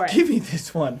 Go Just for it. give me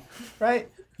this one, right?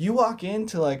 You walk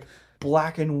into like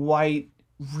black and white,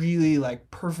 really like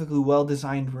perfectly well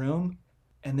designed room,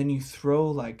 and then you throw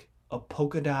like a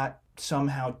polka dot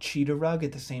somehow cheetah rug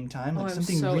at the same time, like I'm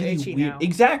something so really itchy weird. now.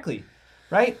 Exactly,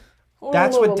 right?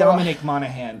 That's what Dominic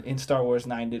Monaghan in Star Wars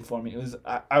 9 did for me. It was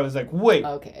I was like, wait,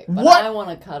 Okay, but what? I want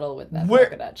to cuddle with that Where-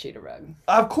 polka dot cheetah rug.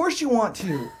 Of course you want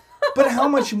to. But how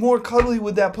much more cuddly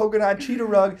would that polka dot cheetah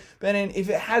rug been if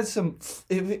it had some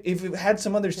if it had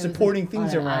some other supporting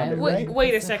things on an around it, island. right?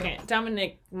 Wait a second.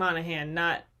 Dominic Monaghan,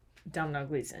 not Domhnall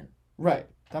Gleeson. Right.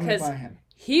 Dominic 'Cause- Monaghan.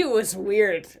 He was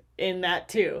weird in that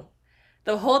too.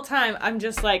 The whole time I'm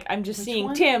just seeing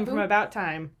one? Tim Who? from About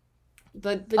Time.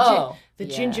 Oh, The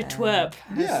ginger yeah. twerp,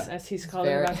 Yeah. as he's called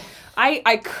Very- it.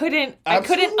 I couldn't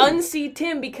Absolutely. unsee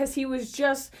Tim because he was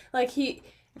just like he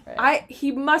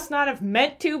must not have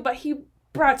meant to, but he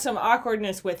brought some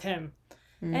awkwardness with him,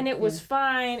 and it was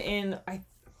fine. And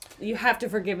you have to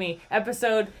forgive me.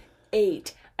 Episode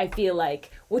 8, I feel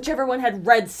like whichever one had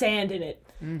red sand in it.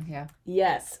 Yeah.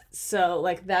 Yes. So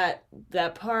like that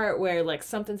part where like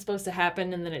something's supposed to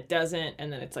happen and then it doesn't,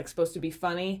 and then it's like supposed to be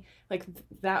funny. Like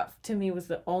that to me was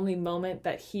the only moment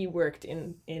that he worked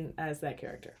in as that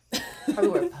character. Probably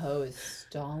where Poe is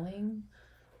stalling.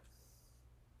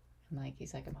 And like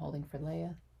he's like, I'm holding for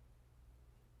Leia.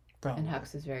 Probably. And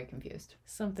Hux is very confused.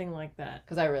 Something like that.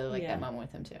 Because I really like Yeah. that moment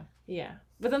with him too. Yeah.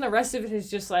 But then the rest of it is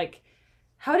just like,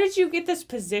 how did you get this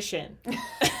position?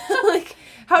 Like,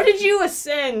 how did you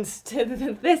ascend to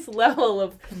this level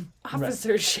of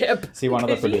officership? Is he one of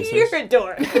the Because producers? You're a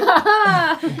dork.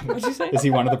 What'd you say? Is he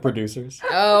one of the producers?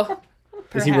 Oh,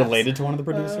 Is he perhaps. related to one of the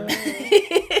producers?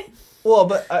 Well,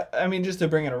 but I mean, just to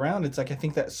bring it around, it's like I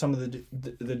think that some of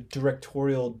the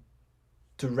directorial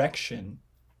direction,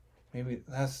 maybe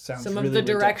that sounds Some really of the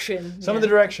redundant. direction. Some of the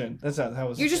direction. That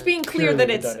was. You're just being clear purely that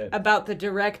it's redundant. about the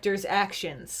director's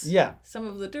actions. Yeah. Some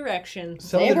of the direction.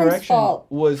 Some of the Abrams' direction fault.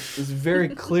 was very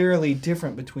clearly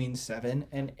different between 7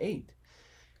 and 8.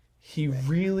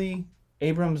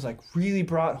 Abrams like really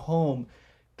brought home,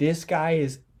 this guy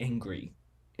is angry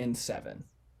in 7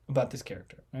 about this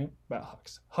character, right? About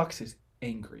Hux. Hux is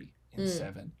angry in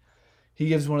 7. He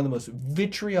gives one of the most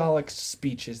vitriolic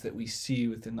speeches that we see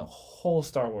within the whole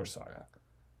Star Wars saga.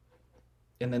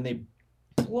 And then they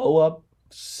blow up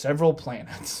several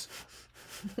planets.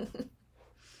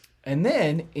 And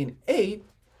then in 8,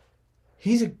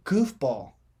 he's a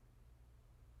goofball.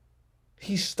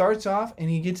 He starts off and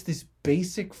he gets this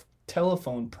basic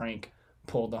telephone prank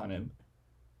pulled on him.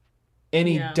 And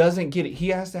he Yeah. doesn't get it. He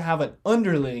has to have an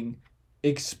underling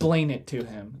explain it to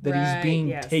him that Right, he's being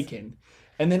yes. taken.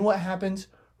 And then what happens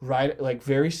right like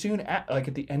very soon at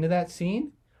the end of that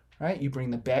scene, right? You bring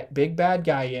the big bad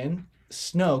guy in,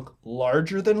 Snoke,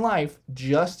 larger than life,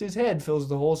 just his head fills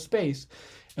the whole space,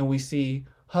 and we see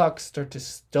Hux start to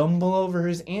stumble over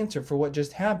his answer for what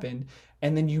just happened,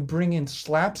 and then you bring in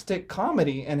slapstick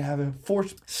comedy and have him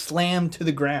forced slammed to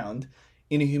the ground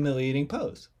in a humiliating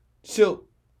pose. So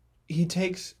he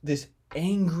takes this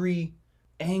angry,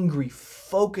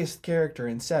 focused character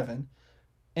in 7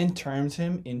 and turns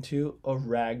him into a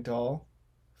ragdoll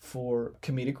for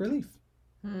comedic relief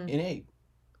in 8.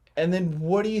 And then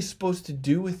what are you supposed to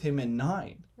do with him in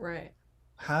 9? Right.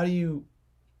 How do you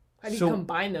How do you So-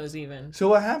 combine those even? So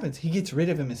what happens? He gets rid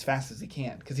of him as fast as he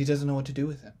can because he doesn't know what to do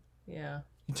with him. Yeah.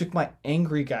 You took my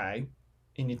angry guy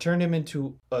and you turned him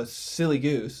into a silly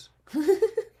goose.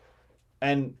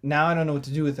 And now I don't know what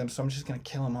to do with him, so I'm just going to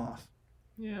kill him off.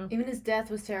 Yeah. Even his death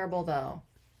was terrible though.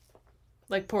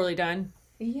 Like poorly done.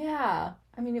 Yeah.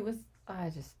 I mean, it was, I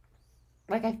just,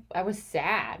 like, I was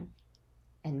sad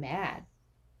and mad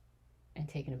and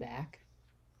taken aback.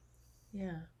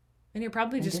 Yeah. And you're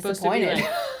probably And just supposed to be disappointed.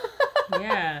 like,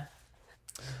 yeah.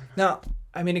 Now,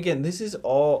 I mean, again, this is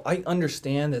all, I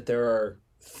understand that there are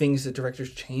things that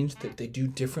directors change that they do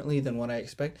differently than what I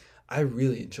expect. I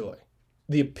really enjoy.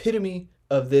 The epitome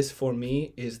of this for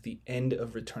me is the end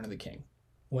of Return of the King.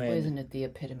 Well, isn't it the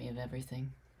epitome of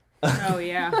everything? Oh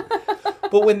yeah.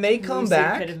 But when they come Lose the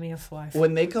back, epitome of life.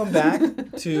 when they come back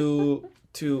to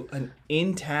an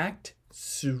intact,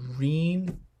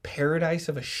 serene paradise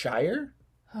of a shire,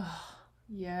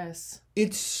 Yes.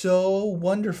 it's so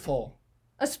wonderful.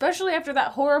 Especially after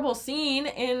that horrible scene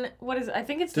in I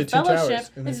think it's the, The Two Towers,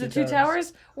 Fellowship. in the Is the Two Two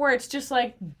Towers where it's just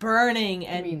like burning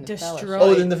and mean the Fellowship. destroyed.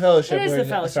 Oh, then the Fellowship. It is where the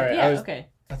Fellowship. Sorry, yeah. I Okay.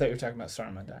 thought you were talking about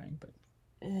Saruman dying, but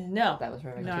No. That was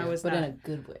very No, I was but not. in a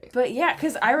good way. But yeah,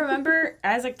 because I remember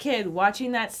as a kid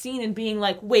watching that scene and being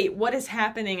like, wait, what is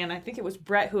happening? And I think it was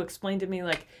Brett who explained to me,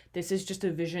 like, this is just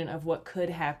a vision of what could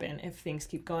happen if things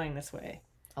keep going this way.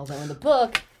 Although in the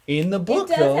book, In the book,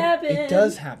 does though, happen. it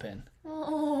does happen.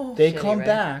 Oh, They shitty, come right?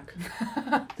 back.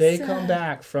 They come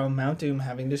back from Mount Doom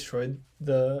having destroyed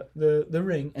the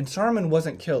ring, and Saruman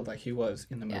wasn't killed like he was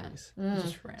in the Yeah. movies.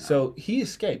 Just ran off. So he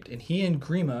escaped, and he and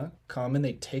Grima come and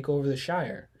they take over the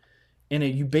Shire, and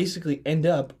you basically end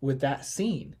up with that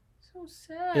scene. So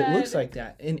sad. It looks like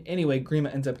that. And anyway,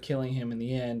 Grima ends up killing him in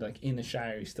the end, like in the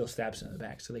Shire. He still stabs him in the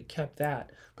back. So they kept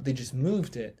that, but they just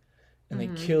moved it, and they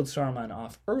killed Saruman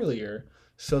off earlier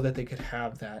so that they could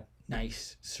have that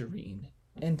nice, serene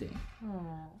ending.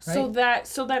 Right? So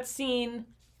that scene,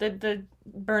 the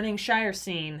burning Shire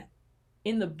scene,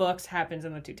 in the books happens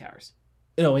in the Two Towers.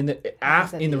 You know, in the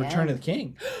at in the the Return end. of the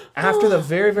King, after the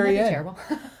very That'd be end, terrible.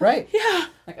 right? Yeah.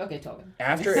 Like, okay, Tolkien.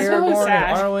 After So Aragorn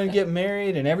sad. and Arwen get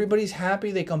married and everybody's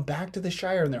happy, they come back to the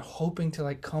Shire and they're hoping to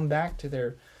like come back to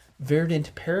their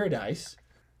verdant paradise,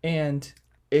 and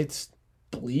it's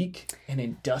bleak and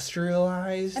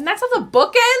industrialized And that's how the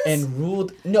book ends? and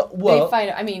ruled. No, well, They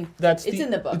fight. I mean, that's it's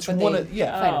in the book, It's but one they of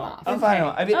yeah. fight them off. I'm fine.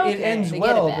 I mean, it Okay. ends They get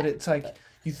it well, back, but it's like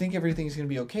you think everything's gonna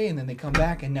be okay, and then they come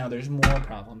back, and now there's more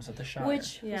problems at the Shire.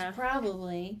 Which Yeah. was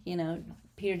probably,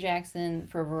 Peter Jackson,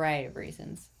 for a variety of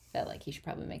reasons, felt like he should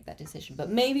probably make that decision. But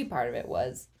maybe part of it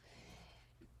was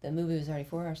the movie was already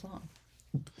 4 hours long.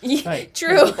 Right.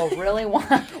 True. People really want.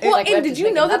 Well, like, we have and to did you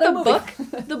make know that the another movie.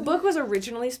 book, the book was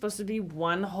originally supposed to be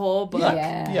one whole book?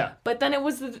 Yeah. Yeah. But then it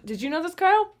was did you know this,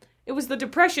 Kyle? It was the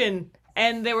Depression,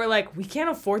 and they were like, we can't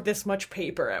afford this much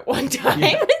paper at one time.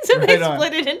 Yeah, so they right on.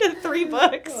 split it into 3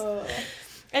 books.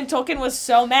 And Tolkien was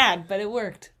so mad, but it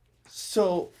worked.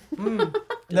 So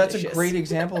that's a Delicious. great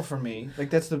example for me. Like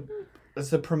that's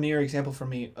the premier example for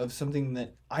me of something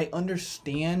that I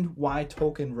understand why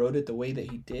Tolkien wrote it the way that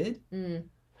he did. It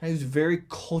was very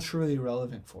culturally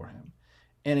relevant for him,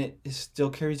 and it still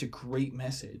carries a great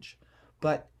message.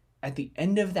 But at the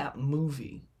end of that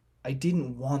movie, I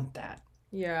didn't want that.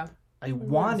 Yeah. I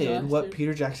wanted what exhausted.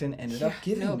 Peter Jackson ended up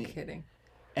giving no me. kidding.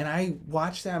 And I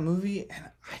watched that movie, and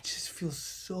I just feel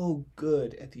so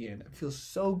good at the end. I feel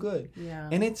so good. Yeah.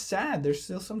 And it's sad. There's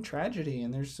still some tragedy,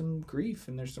 and there's some grief,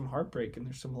 and there's some heartbreak, and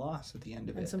there's some loss at the end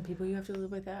of And it. some people you have to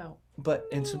live without.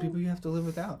 And some people you have to live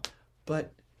without.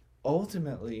 But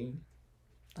ultimately,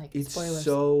 Like, it's spoilers.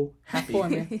 so happy. For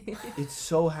me. It's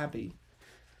so happy,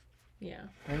 Yeah.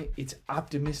 right? It's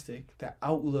optimistic. The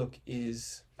outlook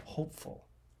is hopeful.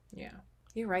 Yeah.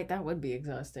 You're right. That would be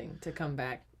exhausting to come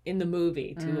back in the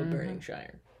movie to a burning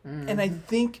Shire. And I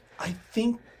think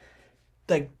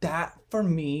like that for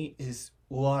me is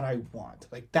what I want.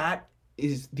 Like that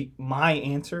is my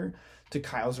answer to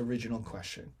Kyle's original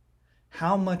question.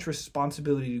 How much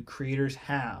responsibility do creators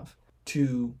have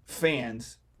to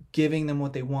fans giving them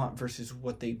what they want versus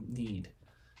what they need?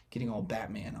 Getting all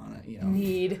Batman on it, you know.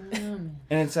 Need. And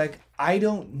it's like I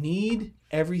don't need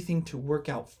everything to work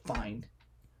out fine.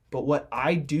 But what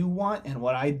I do want, and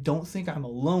what I don't think I'm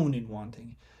alone in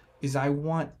wanting, is I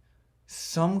want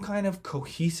some kind of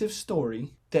cohesive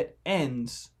story that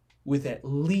ends with at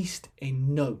least a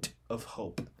note of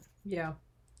hope. Yeah.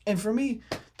 And for me,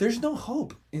 there's no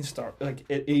hope in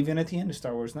even at the end of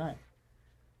Star Wars 9.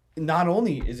 Not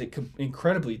only is it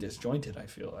incredibly disjointed, I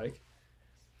feel like,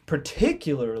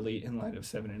 particularly in light of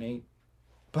 7 and 8,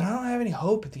 but I don't have any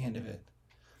hope at the end of it.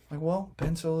 Like, well,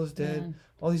 Ben Solo's dead.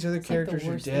 All these other It's like the characters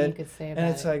are worst thing you dead. could say And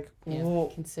about it's it. like, Yeah,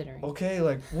 well, considering. okay,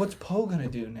 like, what's Poe gonna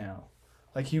do now?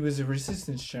 Like, he was a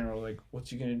resistance general. Like,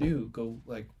 what's he gonna do? Go,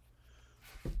 like,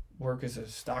 work as a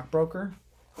stockbroker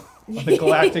on the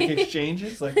galactic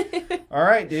exchanges? Like, all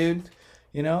right, dude.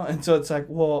 You know? And so it's like,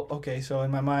 well, okay, so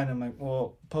in my mind, I'm like,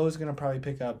 well, Poe's gonna probably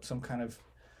pick up some kind of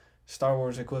Star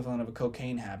Wars equivalent of a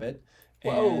cocaine habit.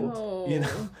 And, you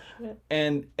know,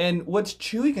 and what's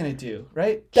Chewie gonna do,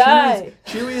 right? Die.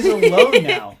 Chewie is alone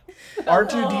now.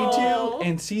 R2-D2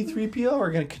 and C-3PO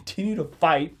are gonna continue to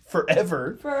fight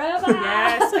forever, Forever.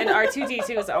 Yes. And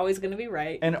R2-D2 is always going to be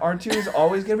right. and R2 is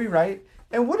always gonna be right.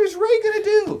 And what is Rey gonna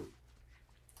do?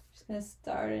 She's gonna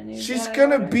start a new. She's Jedi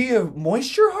gonna Order. be a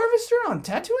moisture harvester on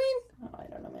Tatooine? Oh, I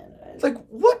don't know, man. Like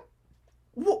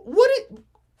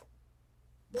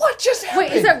what just happened?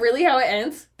 Wait, is that really how it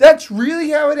ends? That's really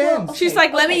how it ends. She's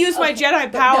like, let me use my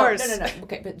Jedi But powers. No.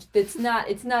 Okay, but it's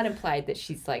not implied that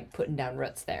she's like putting down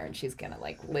roots there and she's gonna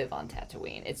like live on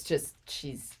Tatooine. It's just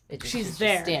she's She's just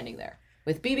there. standing there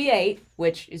with BB-8,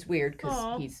 which is weird because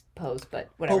Aw. he's posed, but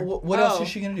But whatever. what else Oh. is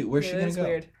she gonna do? Where's she gonna That's go?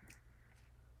 weird.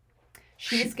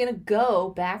 She's gonna go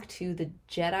back to the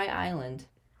Jedi Island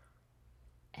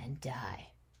and die.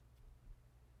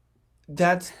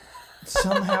 That's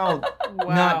somehow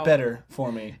Wow. not better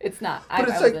for me. It's not. But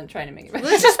it's I like- wasn't trying to make it better.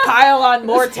 Let's just pile on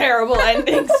more terrible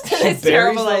endings to She this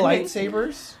buries terrible the ending.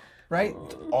 lightsabers. right?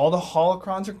 All the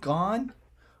holocrons are gone.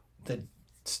 The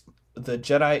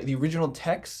Jedi, the original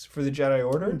texts for the Jedi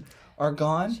Order are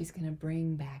gone. She's gonna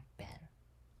bring back Ben.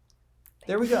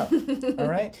 There we go. All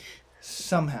right?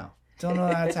 Somehow. Don't know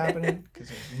how it's happening because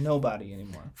there's nobody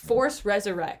anymore. Force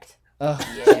resurrect. Oh,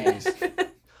 jeez.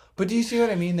 But do you see what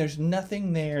I mean? There's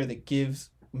nothing there that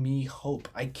gives me hope.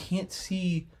 I can't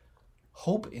see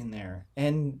hope in there.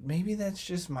 And maybe that's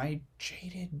just my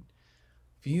jaded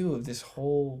view of this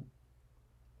whole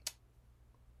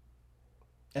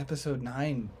episode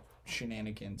 9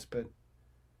 shenanigans. But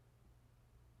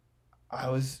I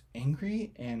was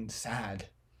angry and sad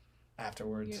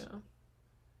afterwards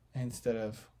instead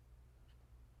of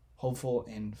hopeful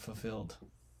and fulfilled.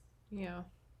 Yeah.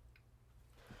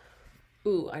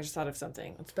 Ooh, I just thought of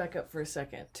something. Let's back up for a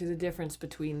second to the difference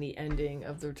between the ending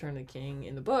of The Return of the King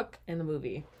in the book and the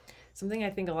movie. Something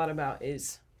I think a lot about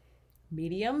is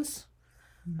mediums,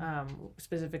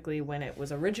 specifically when it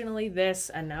was originally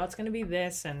this and now it's going to be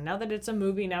this, and now that it's a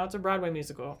movie, now it's a Broadway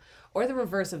musical, or the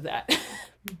reverse of that.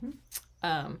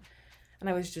 And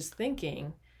I was just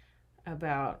thinking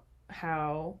about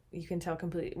how you can tell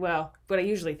what I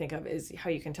usually think of is how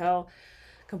you can tell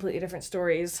completely different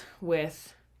stories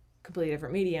with completely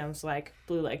different mediums, like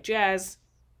Blue Like Jazz,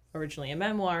 originally a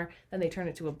memoir, then they turn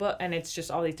it to a book, and it's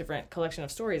just all these different collection of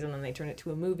stories, and then they turn it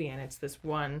to a movie, and it's this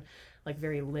one like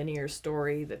very linear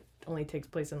story that only takes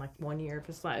place in like 1 year of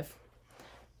his life.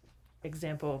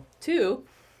 Example 2,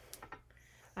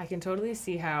 I can totally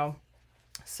see how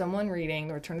someone reading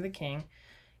The Return of the King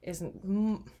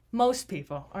isn't most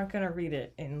people aren't going to read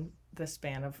it in the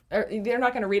span of, or they're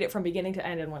not going to read it from beginning to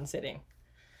end in one sitting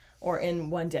or in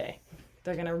one day.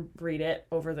 They're going to read it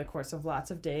over the course of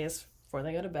lots of days before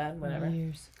they go to bed, whatever.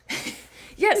 Years.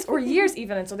 Yes, or years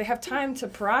even. And so they have time to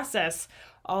process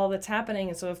all that's happening.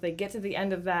 And so if they get to the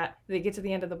end of that, they get to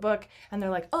the end of the book and they're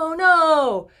like, oh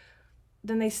no,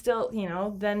 then they still,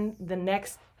 then the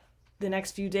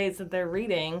next few days that they're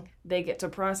reading, they get to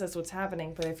process what's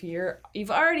happening. But if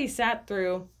you've already sat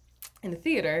through in the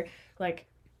theater, like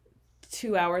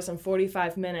 2 hours and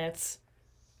 45 minutes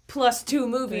plus 2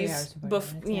 movies,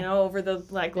 over the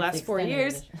last 4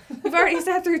 years. You've already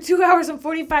sat through 2 hours and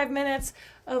 45 minutes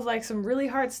of like some really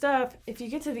hard stuff. If you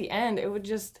get to the end, it would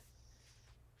just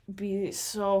be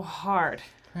so hard.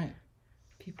 Right.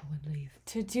 People would leave.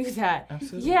 To do that.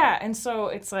 Absolutely. Yeah, and so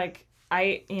it's like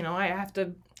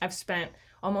I've spent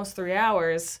almost 3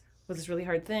 hours with this really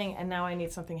hard thing, and now I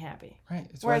need something happy. Right.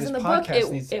 It's Whereas why in this the book,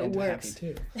 podcast needs to it end works.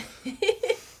 happy too.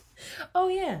 Oh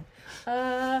yeah.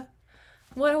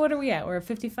 What are we at? We're at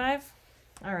 55?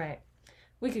 All right.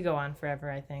 We could go on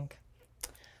forever, I think.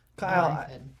 Kyle,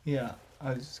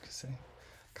 I was just gonna say,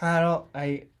 Kyle,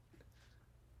 I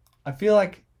feel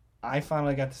like I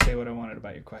finally got to say what I wanted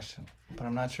about your question, but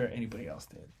I'm not sure anybody else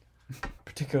did,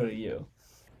 particularly you.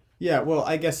 Yeah, well,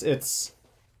 I guess it's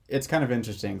kind of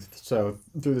interesting. So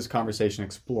through this conversation,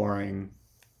 exploring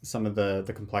some of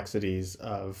the complexities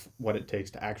of what it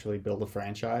takes to actually build a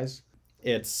franchise,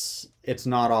 it's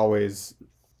not always,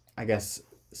 I guess,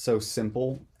 so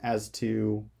simple as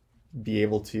to be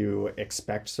able to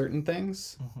expect certain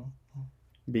things,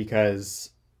 because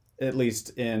at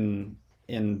least in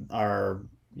our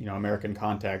American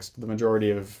context, the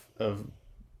majority of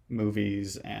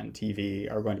movies and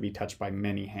TV are going to be touched by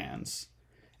many hands,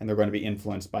 and they're going to be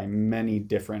influenced by many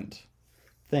different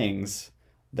things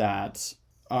that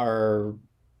are,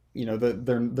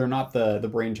 they're not the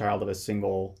brainchild of a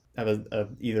single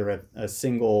either a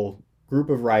single group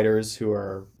of writers who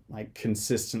are like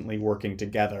consistently working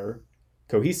together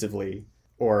cohesively,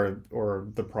 or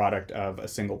the product of a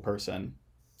single person.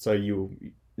 So you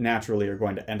naturally are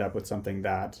going to end up with something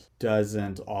that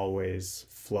doesn't always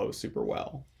flow super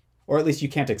well. Or at least you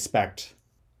can't expect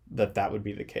that would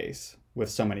be the case with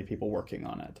so many people working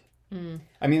on it.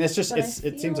 I mean, it seems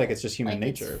like it's just human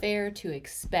nature. It's fair to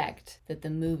expect that the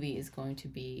movie is going to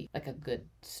be like a good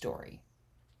story.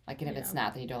 Like, and if it's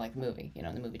not, then you don't like the movie.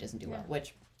 The movie doesn't do well.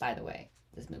 Which, by the way,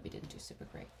 this movie didn't do super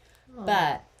great. Oh.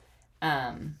 But,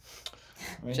 don't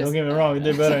get me wrong, we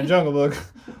did better in Jungle Book.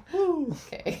 Woo.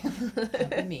 Okay.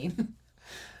 I mean,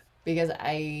 because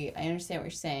I understand what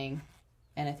you're saying,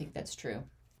 and I think that's true.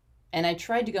 And I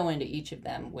tried to go into each of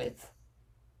them with,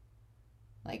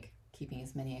 like, keeping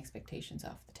as many expectations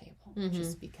off the table,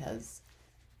 just because,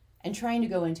 and trying to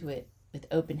go into it with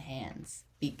open hands,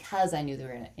 because I knew they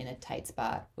were in a tight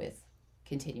spot with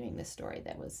continuing this story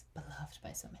that was beloved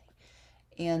by so many.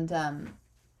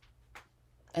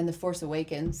 And The Force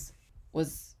Awakens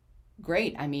was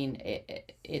great. I mean,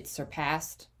 it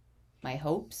surpassed my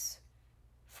hopes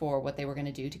for what they were going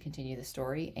to do to continue the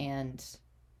story, and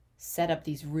set up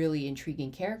these really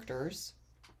intriguing characters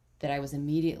that I was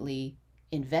immediately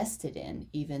invested in,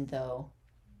 even though,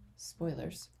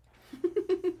 spoilers,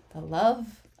 the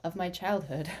love of my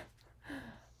childhood,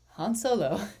 Han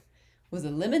Solo, was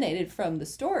eliminated from the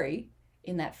story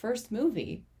in that first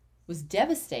movie, was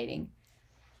devastating.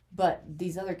 But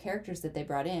these other characters that they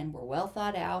brought in were well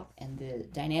thought out, and the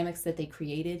dynamics that they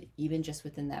created, even just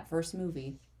within that first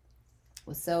movie,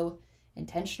 was so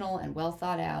intentional and well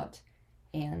thought out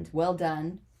and well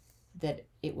done that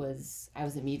I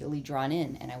was immediately drawn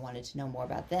in, and I wanted to know more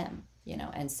about them, you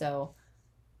know. And so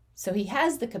he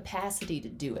has the capacity to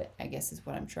do it, I guess is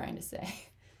what I'm trying to say.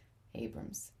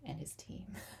 Abrams and his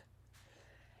team.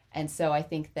 And so I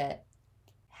think that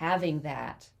having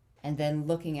that, and then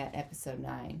looking at episode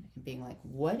 9 and being like,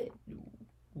 what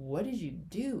did you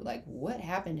do? Like, what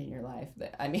happened in your life?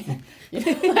 That, I mean, you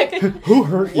know, like, who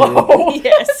hurt you? whoa,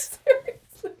 yes.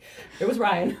 It was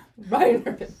Ryan. Ryan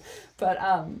hurt him. But,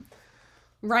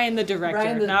 Ryan the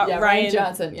director, not Ryan. Ryan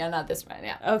Johnson. Yeah, not this Ryan,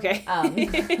 yeah.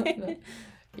 Okay.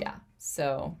 Yeah.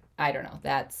 So, I don't know.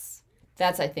 That's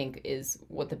I think is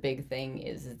what the big thing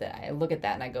is that I look at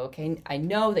that and I go, okay, I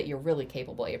know that you're really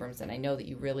capable, Abrams, and I know that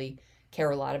you really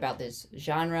care a lot about this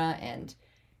genre, and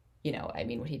you know, I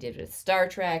mean, what he did with Star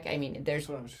Trek. I mean, there's,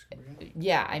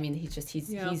 yeah, I mean,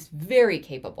 he's very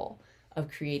capable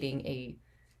of creating a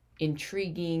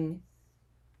intriguing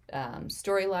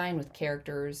storyline with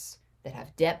characters that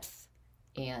have depth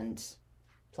and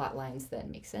plot lines that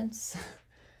make sense.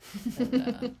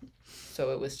 And,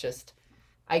 so it was just,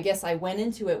 I guess I went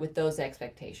into it with those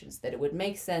expectations that it would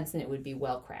make sense and it would be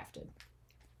well crafted.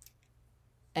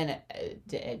 And I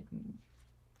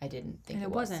didn't think And it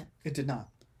it wasn't. It did not.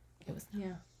 It was not.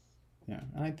 Yeah. Yeah,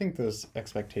 and I think those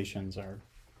expectations are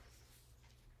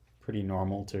pretty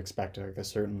normal to expect, like a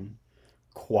certain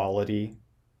quality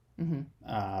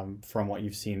from what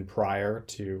you've seen prior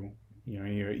to, you know,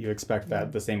 you expect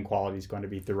that the same quality is going to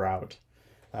be throughout,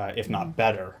 if not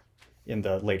better, in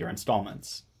the later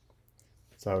installments.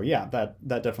 So yeah, that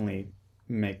definitely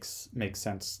makes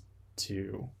sense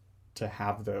to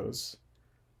have those.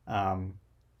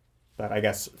 But I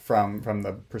guess from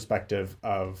the perspective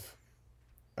of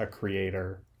a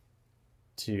creator,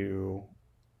 to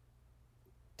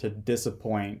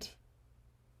disappoint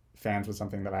fans with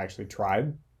something that I actually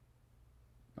tried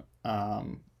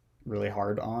really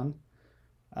hard on,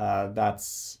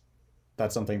 that's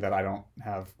something that I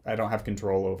don't have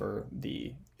control over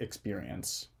the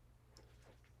experience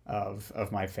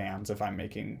of my fans if I'm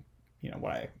making, you know,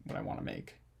 what I want to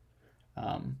make.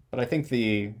 But I think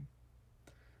the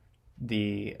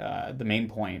main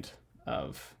point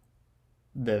of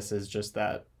this is just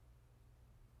that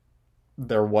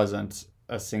there wasn't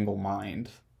a single mind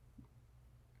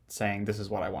saying this is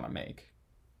what I want to make.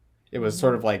 It was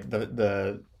sort of like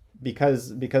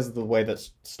because of the way that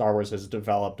Star Wars has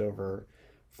developed over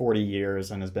 40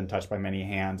 years and has been touched by many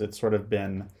hands, it's sort of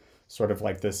been sort of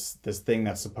like this thing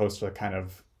that's supposed to kind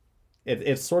of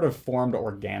it's sort of formed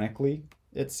organically,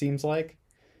 it seems like.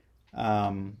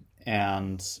 And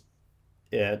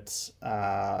it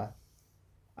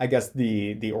I guess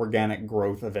the organic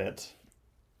growth of it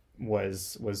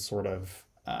was sort of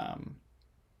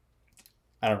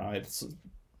I don't know, it's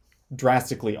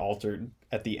drastically altered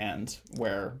at the end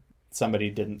where somebody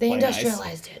didn't play nice. They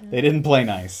industrialized it. They didn't play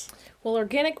nice. Well,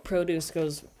 organic produce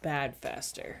goes bad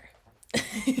faster.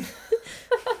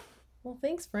 Well,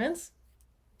 thanks, friends.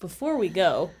 Before we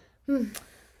go,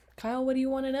 Kyle, what do you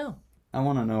want to know? I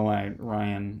want to know why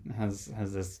Ryan has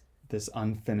this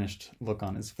unfinished look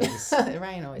on his face.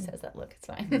 Ryan always has that look. It's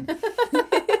fine.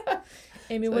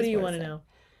 Amy, what do you want to know?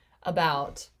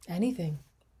 About anything.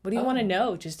 What do you want to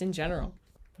know, just in general?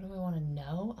 What do I want to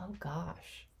know? Oh,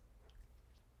 gosh.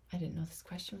 I didn't know this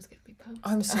question was going to be posed.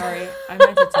 I'm sorry. I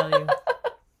meant to tell you.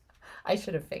 I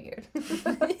should have figured.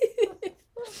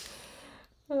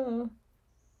 Do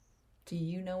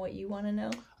you know what you want to know?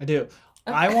 I do.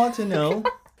 I want to know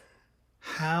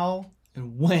how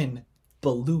and when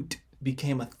Balut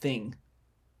became a thing.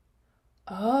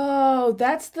 Oh,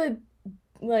 that's the,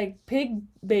 like, pig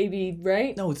baby,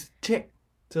 right? No, it's chick.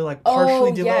 So, like,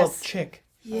 partially developed chick.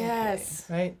 Yes.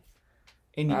 Okay. Right?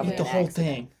 And you Probably eat the whole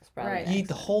thing. Right. You eat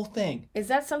the whole thing. Is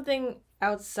that something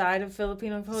outside of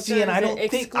Filipino culture? See, and I don't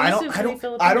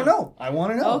know. I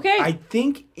want to know. Okay. I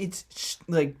think it's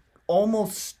like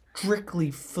almost strictly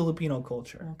Filipino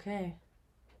culture. Okay.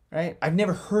 Right? I've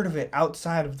never heard of it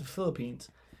outside of the Philippines.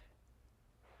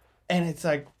 And it's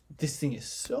like, this thing is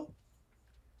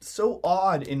so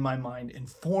odd in my mind and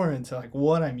foreign to like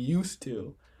what I'm used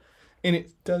to. And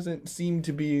it doesn't seem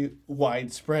to be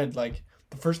widespread. Like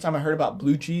the first time I heard about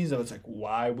blue cheese, I was like,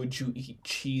 why would you eat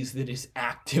cheese that is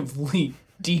actively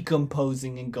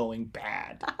decomposing and going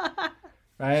bad?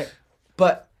 Right?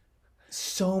 But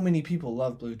so many people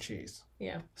love blue cheese.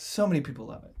 Yeah. So many people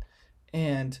love it.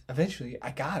 And eventually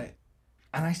I got it.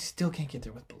 And I still can't get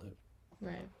there with blue.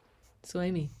 Right. So,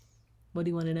 Amy, what do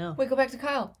you want to know? Wait, go back to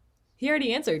Kyle. He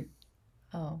already answered.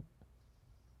 Oh.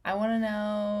 I want to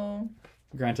know...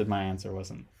 Granted, my answer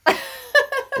wasn't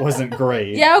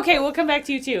great. Yeah, okay, we'll come back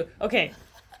to you too. Okay.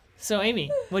 So,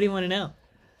 Amy, what do you want to know?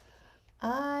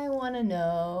 I want to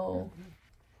know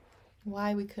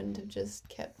why we couldn't have just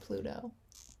kept Pluto.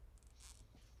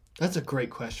 That's a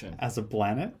great question. As a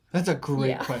planet? That's a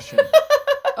great question.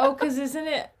 Oh, because isn't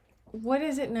it... What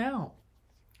is it now?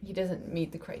 He doesn't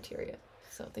meet the criteria,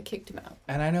 so they kicked him out.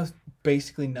 And I know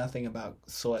basically nothing about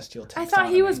celestial taxonomy. I thought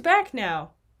he was back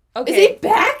now. Okay. Is he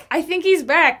back? I think he's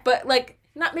back, but like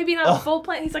maybe not a full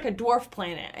planet. He's like a dwarf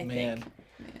planet, I think.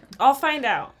 I'll find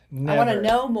out. I want to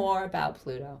know more about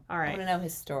Pluto. All right. I want to know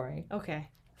his story. Okay.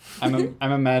 I'm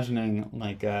imagining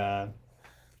like a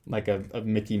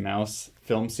Mickey Mouse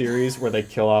film series where they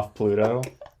kill off Pluto.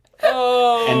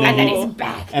 Oh. And then he's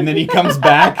back. And then he comes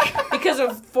back. Because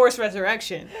of Force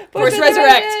Resurrection. Force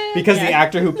Resurrect. Because the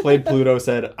actor who played Pluto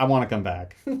said, I want to come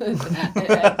back. I think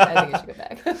he should go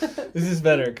back. This is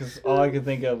better because all I could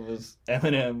think of was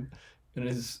Eminem and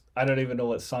his, I don't even know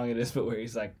what song it is, but where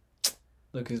he's like,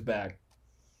 look who's back.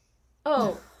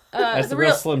 Oh. That's the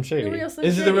real Slim Shady. The real Slim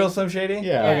Is it the Shady. real Slim Shady?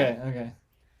 Yeah. Okay.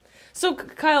 So,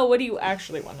 Kyle, what do you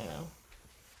actually want to know?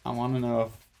 I want to know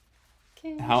if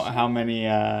how many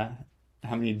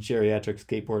geriatric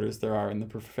skateboarders there are in the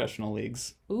professional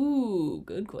leagues. Ooh,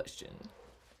 good question.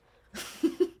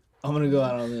 I'm gonna go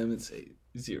out on a limb and say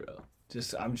 0.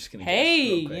 I'm just gonna. Hey, guess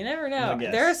real quick. you never I'm know. gonna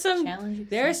guess. There are some. Challenge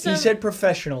There's He some. said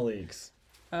professional leagues.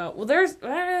 Well, there's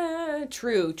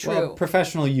true. Well,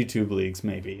 professional YouTube leagues,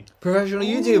 maybe. Professional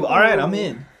YouTube. All right, I'm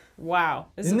in. Wow,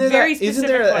 this Isn't is a very there, isn't specific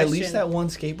there question. at least that one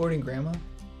skateboarding grandma?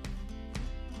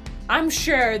 I'm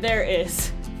sure there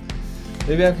is.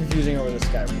 Maybe I'm confusing her with a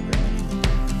Skyrim grandma.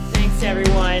 Thanks,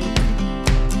 everyone.